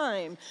my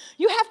time.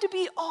 You have to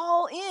be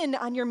all in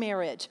on your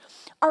marriage.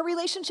 Our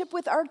relationship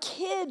with our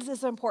kids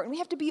is important. We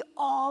have to be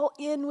all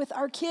in with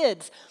our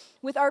kids,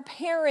 with our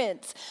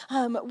parents,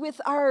 with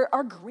our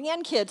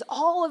grandkids.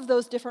 All of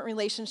those different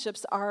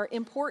relationships are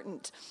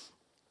important.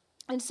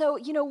 And so,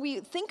 we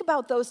think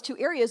about those two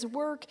areas,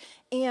 work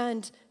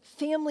and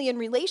family and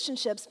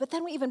relationships, but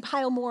then we even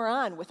pile more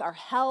on with our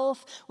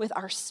health, with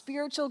our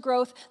spiritual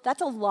growth.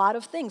 That's a lot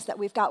of things that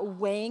we've got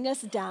weighing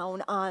us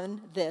down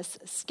on this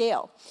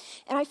scale.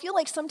 And I feel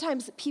like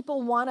sometimes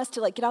people want us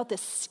to get out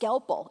this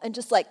scalpel and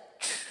just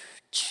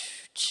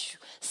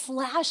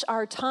slash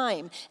our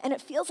time, and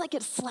it feels like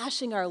it's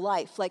slashing our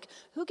life.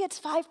 Who gets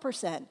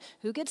 5%?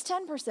 Who gets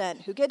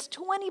 10%? Who gets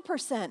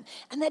 20%?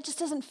 And that just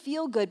doesn't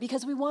feel good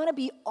because we want to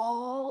be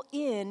all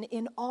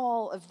in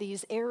all of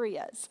these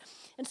areas.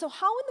 And so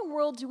how in the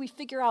world do we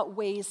figure out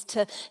ways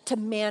to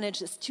manage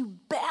this, to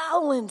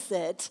balance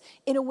it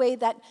in a way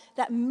that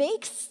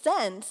makes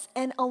sense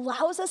and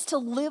allows us to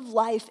live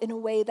life in a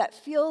way that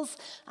feels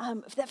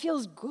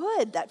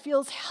good, that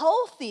feels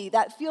healthy,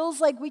 that feels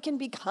like we can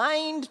be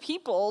kind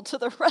people to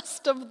the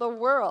rest of the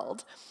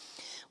world?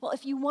 Well,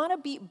 if you want to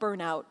beat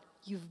burnout,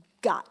 you've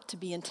got to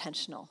be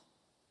intentional.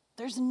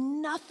 There's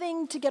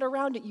nothing to get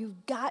around it.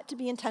 You've got to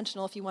be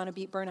intentional if you want to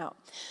beat burnout.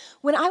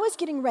 When I was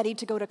getting ready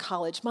to go to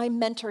college, my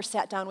mentor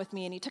sat down with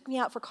me and he took me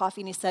out for coffee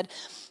and he said,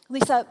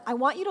 Lisa, I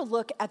want you to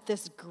look at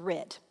this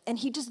grid. And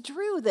he just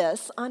drew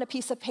this on a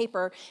piece of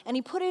paper and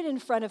he put it in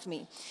front of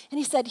me. And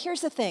he said,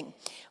 here's the thing.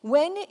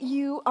 When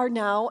you are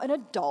now an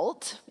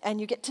adult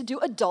and you get to do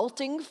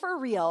adulting for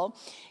real,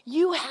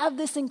 you have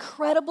this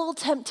incredible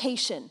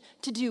temptation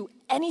to do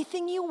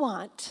anything you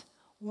want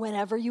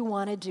whenever you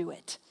want to do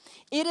it.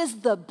 It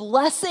is the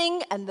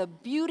blessing and the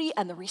beauty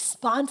and the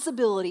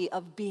responsibility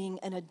of being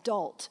an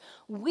adult.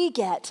 We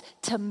get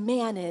to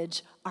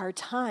manage our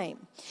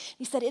time.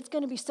 He said it's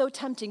going to be so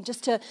tempting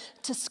just to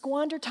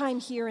squander time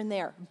here and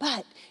there.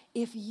 But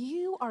if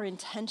you are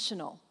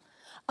intentional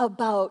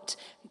about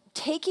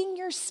taking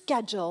your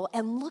schedule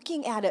and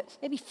looking at it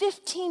maybe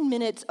 15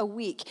 minutes a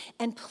week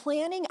and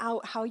planning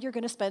out how you're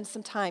going to spend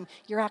some time,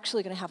 you're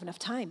actually going to have enough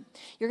time.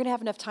 You're going to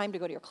have enough time to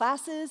go to your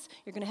classes.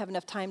 You're going to have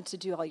enough time to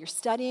do all your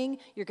studying.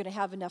 You're going to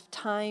have enough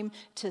time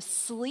to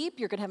sleep.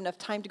 You're going to have enough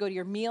time to go to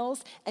your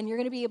meals. And you're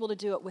going to be able to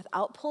do it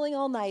without pulling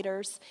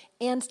all-nighters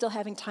and still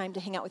having time to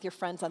hang out with your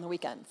friends on the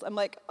weekends. I'm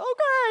like,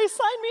 okay,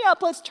 sign me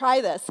up. Let's try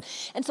this.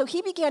 And so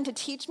he began to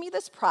teach me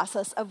this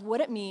process of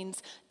what it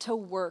means to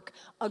work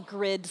a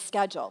grid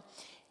schedule.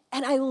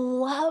 And I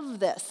love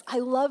this. I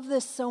love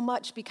this so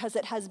much because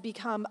it has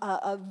become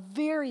a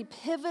very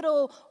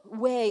pivotal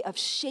way of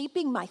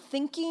shaping my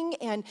thinking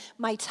and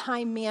my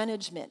time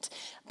management.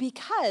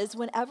 Because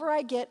whenever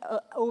I get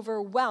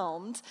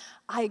overwhelmed,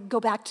 I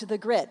go back to the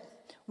grid.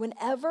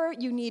 Whenever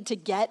you need to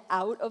get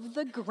out of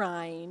the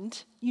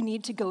grind, you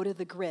need to go to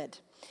the grid.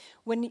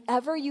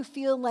 Whenever you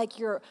feel like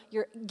you're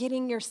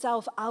getting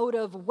yourself out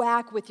of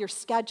whack with your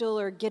schedule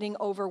or getting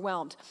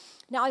overwhelmed.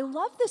 Now, I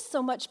love this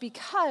so much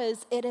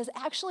because it has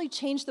actually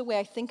changed the way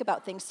I think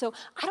about things. So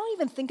I don't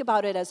even think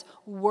about it as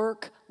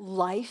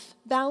work-life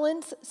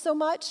balance so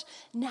much.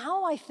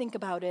 Now I think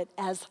about it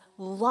as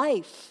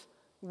life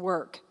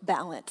work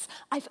balance.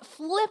 I've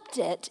flipped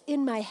it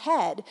in my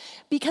head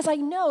because I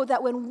know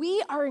that when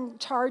we are in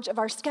charge of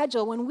our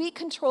schedule, when we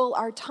control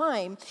our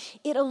time,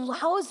 it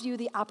allows you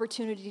the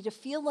opportunity to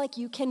feel like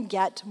you can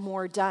get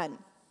more done.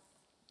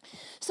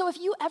 So if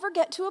you ever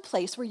get to a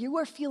place where you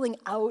are feeling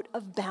out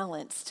of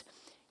balance,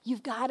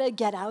 you've got to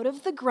get out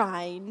of the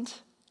grind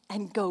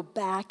and go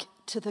back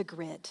to the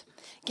grid.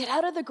 Get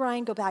out of the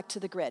grind, go back to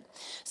the grid.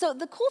 So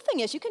the cool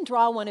thing is you can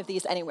draw one of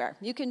these anywhere.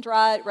 You can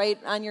draw it right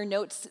on your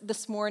notes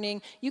this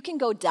morning. You can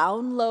go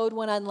download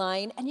one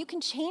online, and you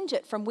can change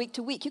it from week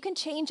to week. You can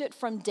change it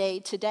from day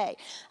to day.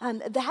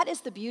 That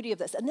is the beauty of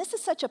this. And this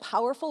is such a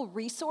powerful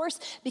resource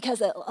because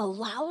it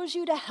allows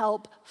you to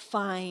help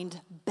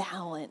find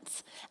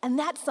balance. And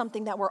that's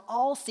something that we're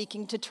all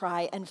seeking to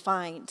try and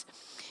find.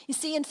 You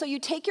see, and so you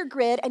take your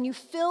grid and you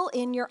fill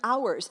in your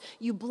hours.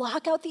 You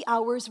block out the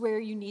hours where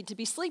you need to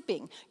be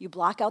sleeping. You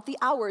block out the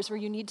hours where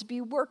you need to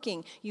be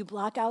working. You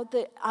block out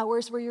the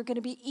hours where you're going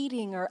to be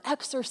eating or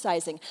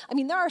exercising. I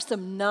mean, there are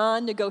some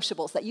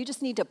non-negotiables that you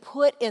just need to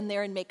put in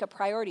there and make a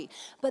priority.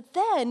 But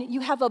then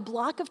you have a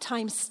block of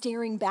time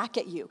staring back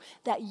at you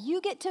that you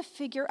get to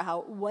figure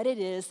out what it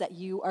is that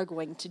you are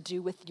going to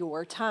do with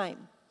your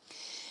time.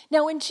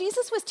 Now, when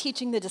Jesus was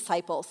teaching the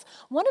disciples,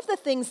 one of the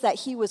things that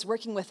he was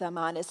working with them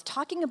on is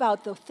talking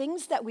about the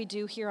things that we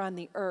do here on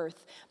the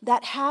earth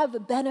that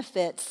have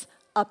benefits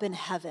up in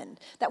heaven.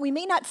 That we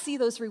may not see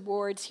those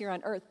rewards here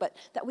on earth, but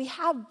that we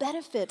have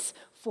benefits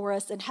for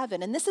us in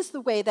heaven. And this is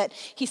the way that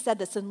he said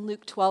this in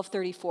Luke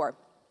 12:34.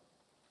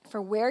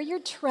 For where your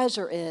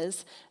treasure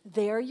is,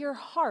 there your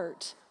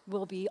heart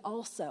will be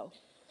also.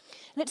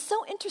 And it's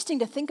so interesting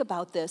to think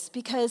about this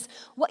because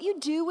what you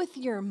do with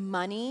your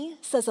money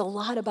says a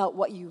lot about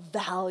what you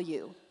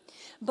value.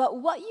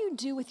 But what you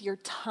do with your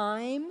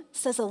time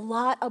says a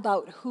lot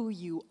about who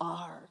you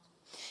are.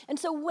 And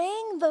so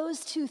weighing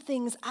those two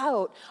things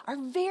out are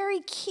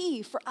very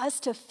key for us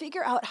to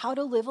figure out how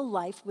to live a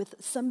life with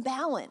some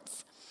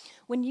balance.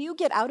 When you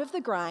get out of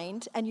the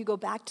grind and you go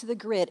back to the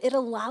grid, it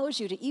allows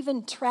you to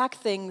even track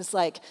things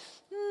like,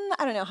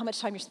 I don't know, how much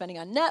time you're spending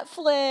on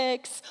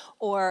Netflix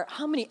or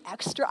how many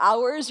extra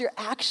hours you're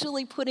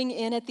actually putting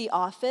in at the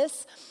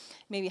office.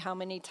 Maybe how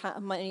many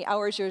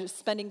hours you're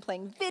spending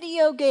playing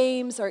video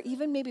games, or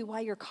even maybe why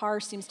your car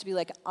seems to be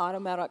like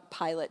automatic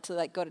pilot to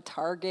like go to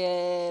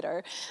Target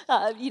or,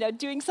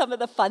 doing some of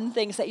the fun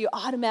things that you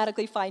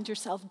automatically find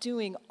yourself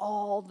doing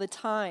all the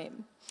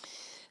time.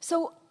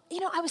 So,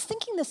 I was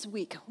thinking this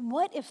week,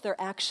 what if there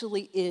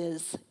actually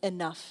is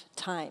enough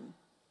time?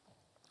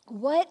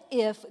 What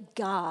if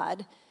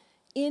God,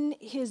 in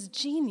his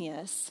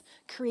genius,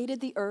 created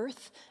the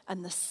earth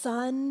and the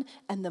sun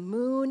and the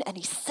moon, and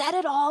he set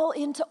it all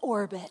into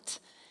orbit.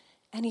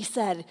 And he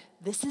said,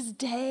 this is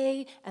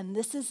day and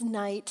this is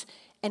night,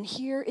 and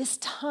here is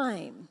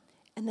time.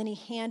 And then he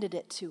handed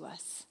it to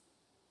us.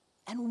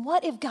 And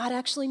what if God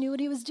actually knew what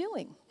he was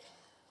doing?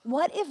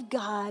 What if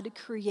God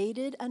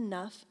created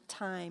enough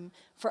time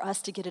for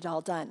us to get it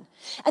all done?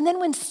 And then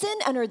when sin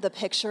entered the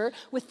picture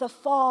with the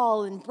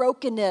fall and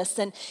brokenness,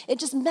 and it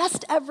just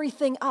messed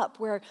everything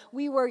up, where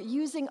we were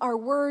using our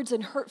words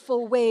in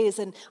hurtful ways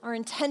and our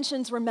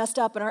intentions were messed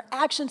up and our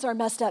actions are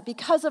messed up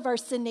because of our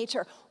sin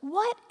nature,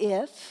 what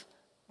if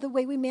the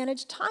way we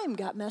manage time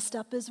got messed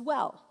up as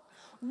well?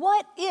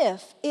 What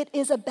if it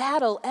is a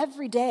battle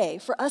every day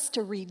for us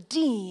to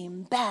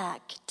redeem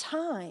back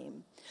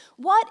time?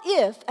 What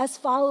if, as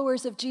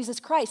followers of Jesus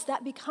Christ,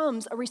 that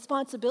becomes a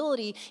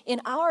responsibility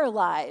in our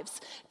lives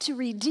to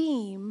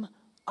redeem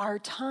our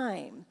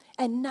time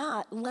and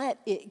not let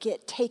it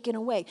get taken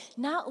away,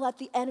 not let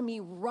the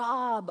enemy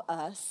rob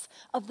us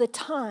of the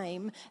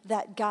time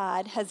that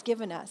God has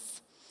given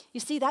us? You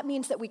see, that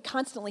means that we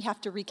constantly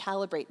have to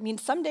recalibrate. It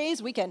means some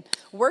days we can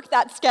work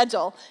that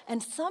schedule,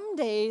 and some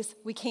days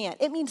we can't.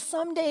 It means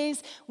some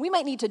days we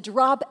might need to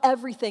drop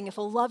everything if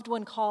a loved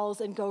one calls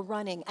and go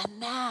running,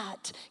 and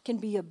that can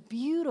be a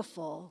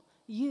beautiful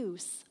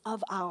use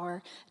of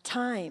our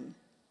time.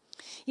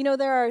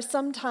 There are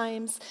some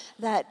times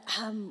that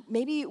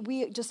maybe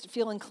we just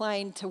feel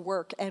inclined to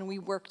work and we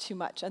work too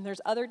much. And there's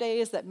other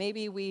days that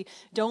maybe we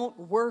don't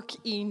work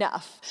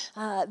enough.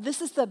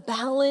 This is the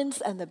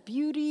balance and the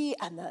beauty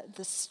and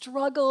the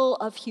struggle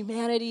of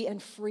humanity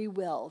and free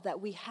will,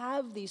 that we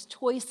have these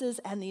choices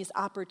and these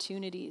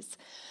opportunities.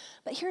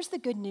 But here's the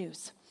good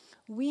news.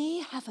 We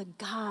have a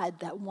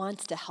God that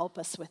wants to help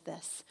us with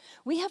this.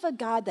 We have a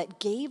God that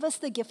gave us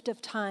the gift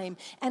of time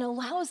and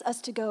allows us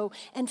to go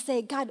and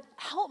say, God,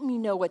 help me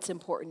know what's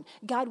important.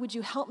 God, would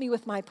you help me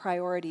with my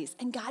priorities?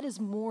 And God is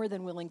more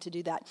than willing to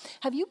do that.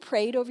 Have you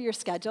prayed over your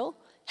schedule?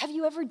 Have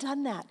you ever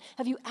done that?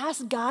 Have you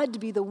asked God to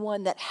be the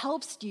one that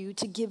helps you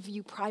to give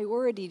you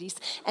priorities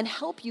and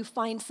help you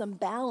find some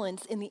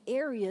balance in the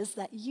areas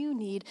that you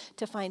need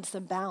to find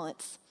some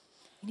balance?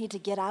 You need to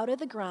get out of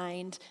the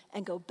grind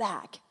and go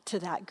back to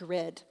that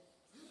grid.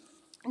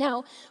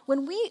 Now,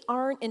 when we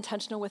aren't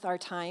intentional with our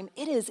time,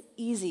 it is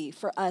easy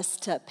for us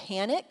to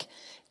panic,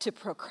 to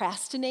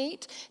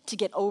procrastinate, to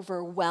get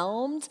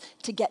overwhelmed,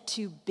 to get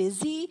too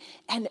busy,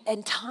 and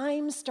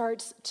time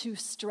starts to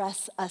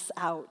stress us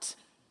out.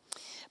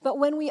 But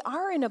when we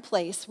are in a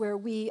place where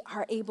we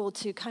are able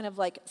to kind of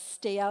like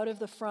stay out of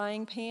the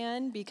frying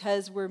pan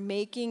because we're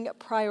making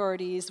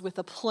priorities with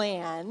a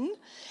plan,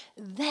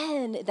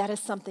 then that is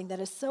something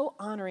that is so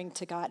honoring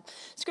to God.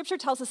 Scripture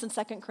tells us in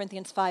 2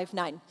 Corinthians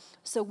 5:9,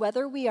 so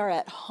whether we are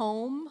at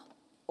home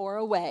or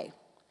away,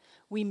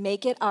 we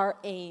make it our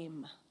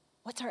aim.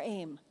 What's our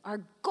aim?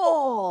 Our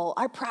goal,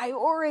 our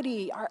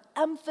priority, our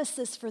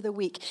emphasis for the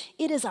week.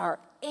 It is our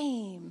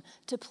aim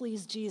to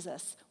please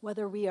Jesus,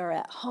 whether we are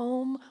at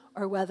home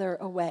or whether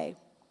away.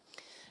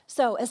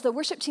 So as the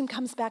worship team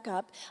comes back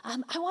up,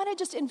 I want to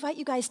just invite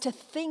you guys to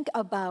think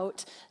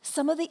about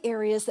some of the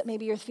areas that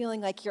maybe you're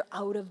feeling like you're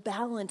out of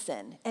balance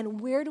in,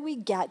 and where do we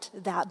get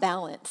that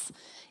balance?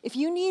 If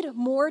you need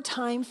more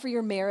time for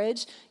your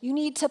marriage, you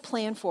need to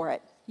plan for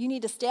it. You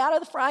need to stay out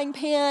of the frying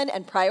pan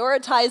and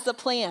prioritize the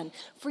plan.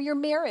 For your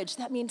marriage,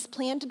 that means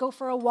plan to go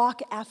for a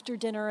walk after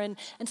dinner and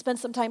spend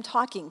some time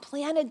talking.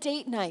 Plan a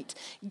date night.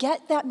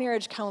 Get that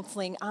marriage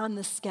counseling on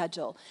the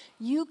schedule.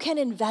 You can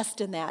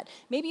invest in that.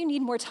 Maybe you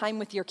need more time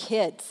with your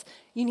kids.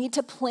 You need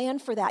to plan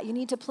for that. You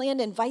need to plan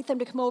to invite them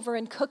to come over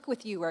and cook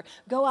with you, or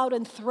go out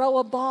and throw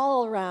a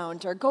ball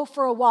around, or go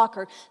for a walk,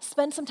 or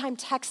spend some time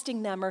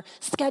texting them, or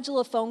schedule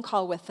a phone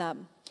call with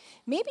them.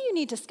 Maybe you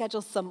need to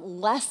schedule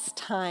some less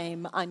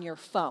time on your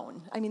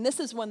phone. I mean, this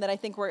is one that I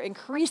think we're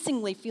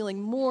increasingly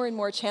feeling more and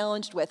more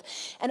challenged with.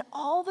 And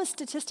all the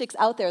statistics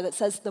out there that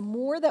says the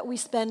more that we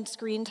spend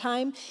screen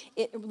time,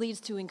 it leads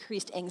to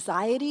increased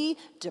anxiety,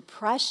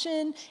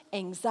 depression,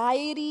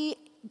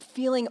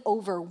 feeling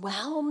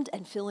overwhelmed,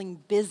 and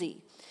feeling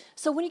busy.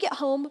 So when you get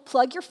home,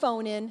 plug your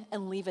phone in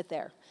and leave it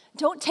there.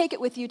 Don't take it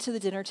with you to the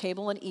dinner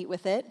table and eat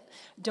with it.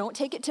 Don't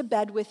take it to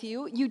bed with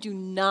you. You do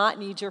not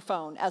need your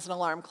phone as an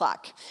alarm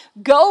clock.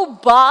 Go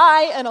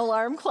buy an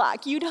alarm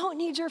clock. You don't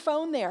need your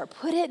phone there.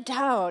 Put it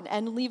down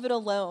and leave it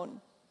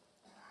alone.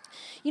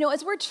 You know,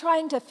 as we're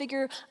trying to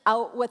figure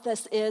out what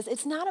this is,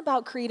 it's not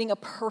about creating a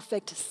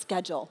perfect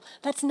schedule.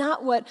 That's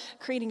not what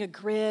creating a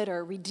grid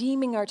or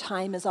redeeming our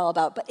time is all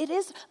about, but it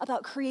is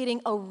about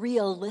creating a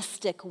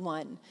realistic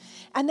one.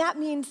 And that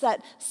means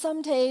that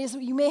some days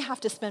you may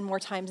have to spend more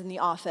time in the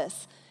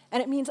office.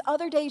 And it means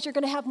other days you're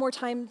going to have more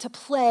time to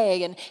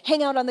play and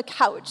hang out on the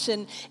couch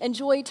and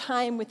enjoy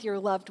time with your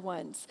loved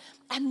ones.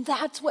 And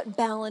that's what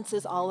balance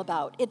is all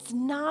about. It's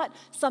not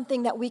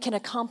something that we can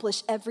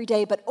accomplish every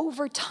day, but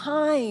over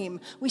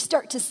time, we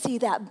start to see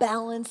that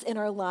balance in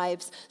our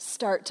lives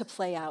start to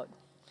play out.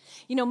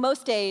 You know,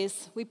 most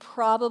days, we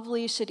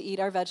probably should eat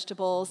our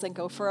vegetables and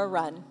go for a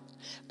run.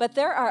 But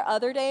there are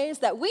other days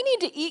that we need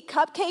to eat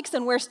cupcakes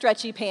and wear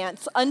stretchy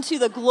pants unto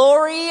the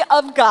glory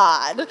of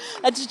God.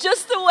 That's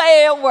just the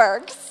way it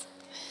works.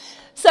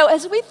 So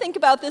as we think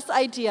about this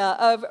idea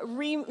of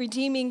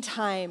redeeming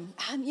time,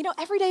 you know,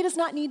 every day does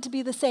not need to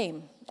be the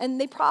same,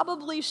 and they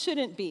probably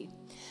shouldn't be.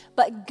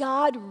 But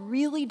God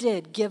really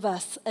did give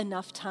us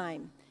enough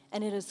time,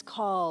 and it is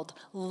called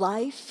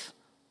life,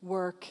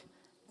 work,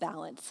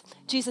 balance.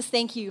 Jesus,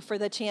 thank you for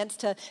the chance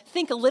to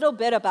think a little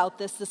bit about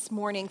this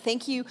morning.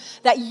 Thank you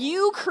that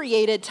you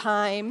created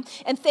time.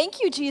 And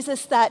thank you,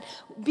 Jesus, that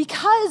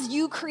because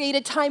you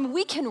created time,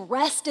 we can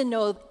rest and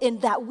know in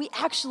that we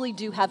actually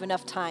do have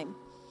enough time.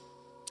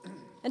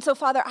 And so,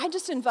 Father, I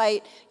just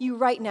invite you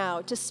right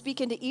now to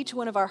speak into each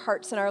one of our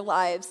hearts and our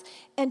lives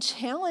and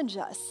challenge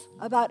us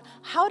about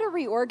how to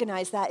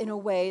reorganize that in a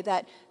way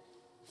that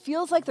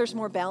feels like there's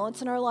more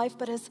balance in our life,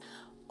 but is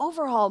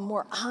overall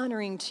more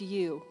honoring to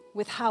you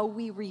with how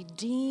we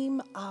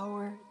redeem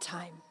our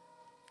time.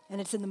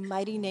 And it's in the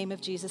mighty name of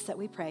Jesus that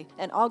we pray.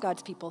 And all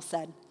God's people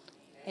said,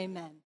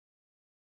 amen.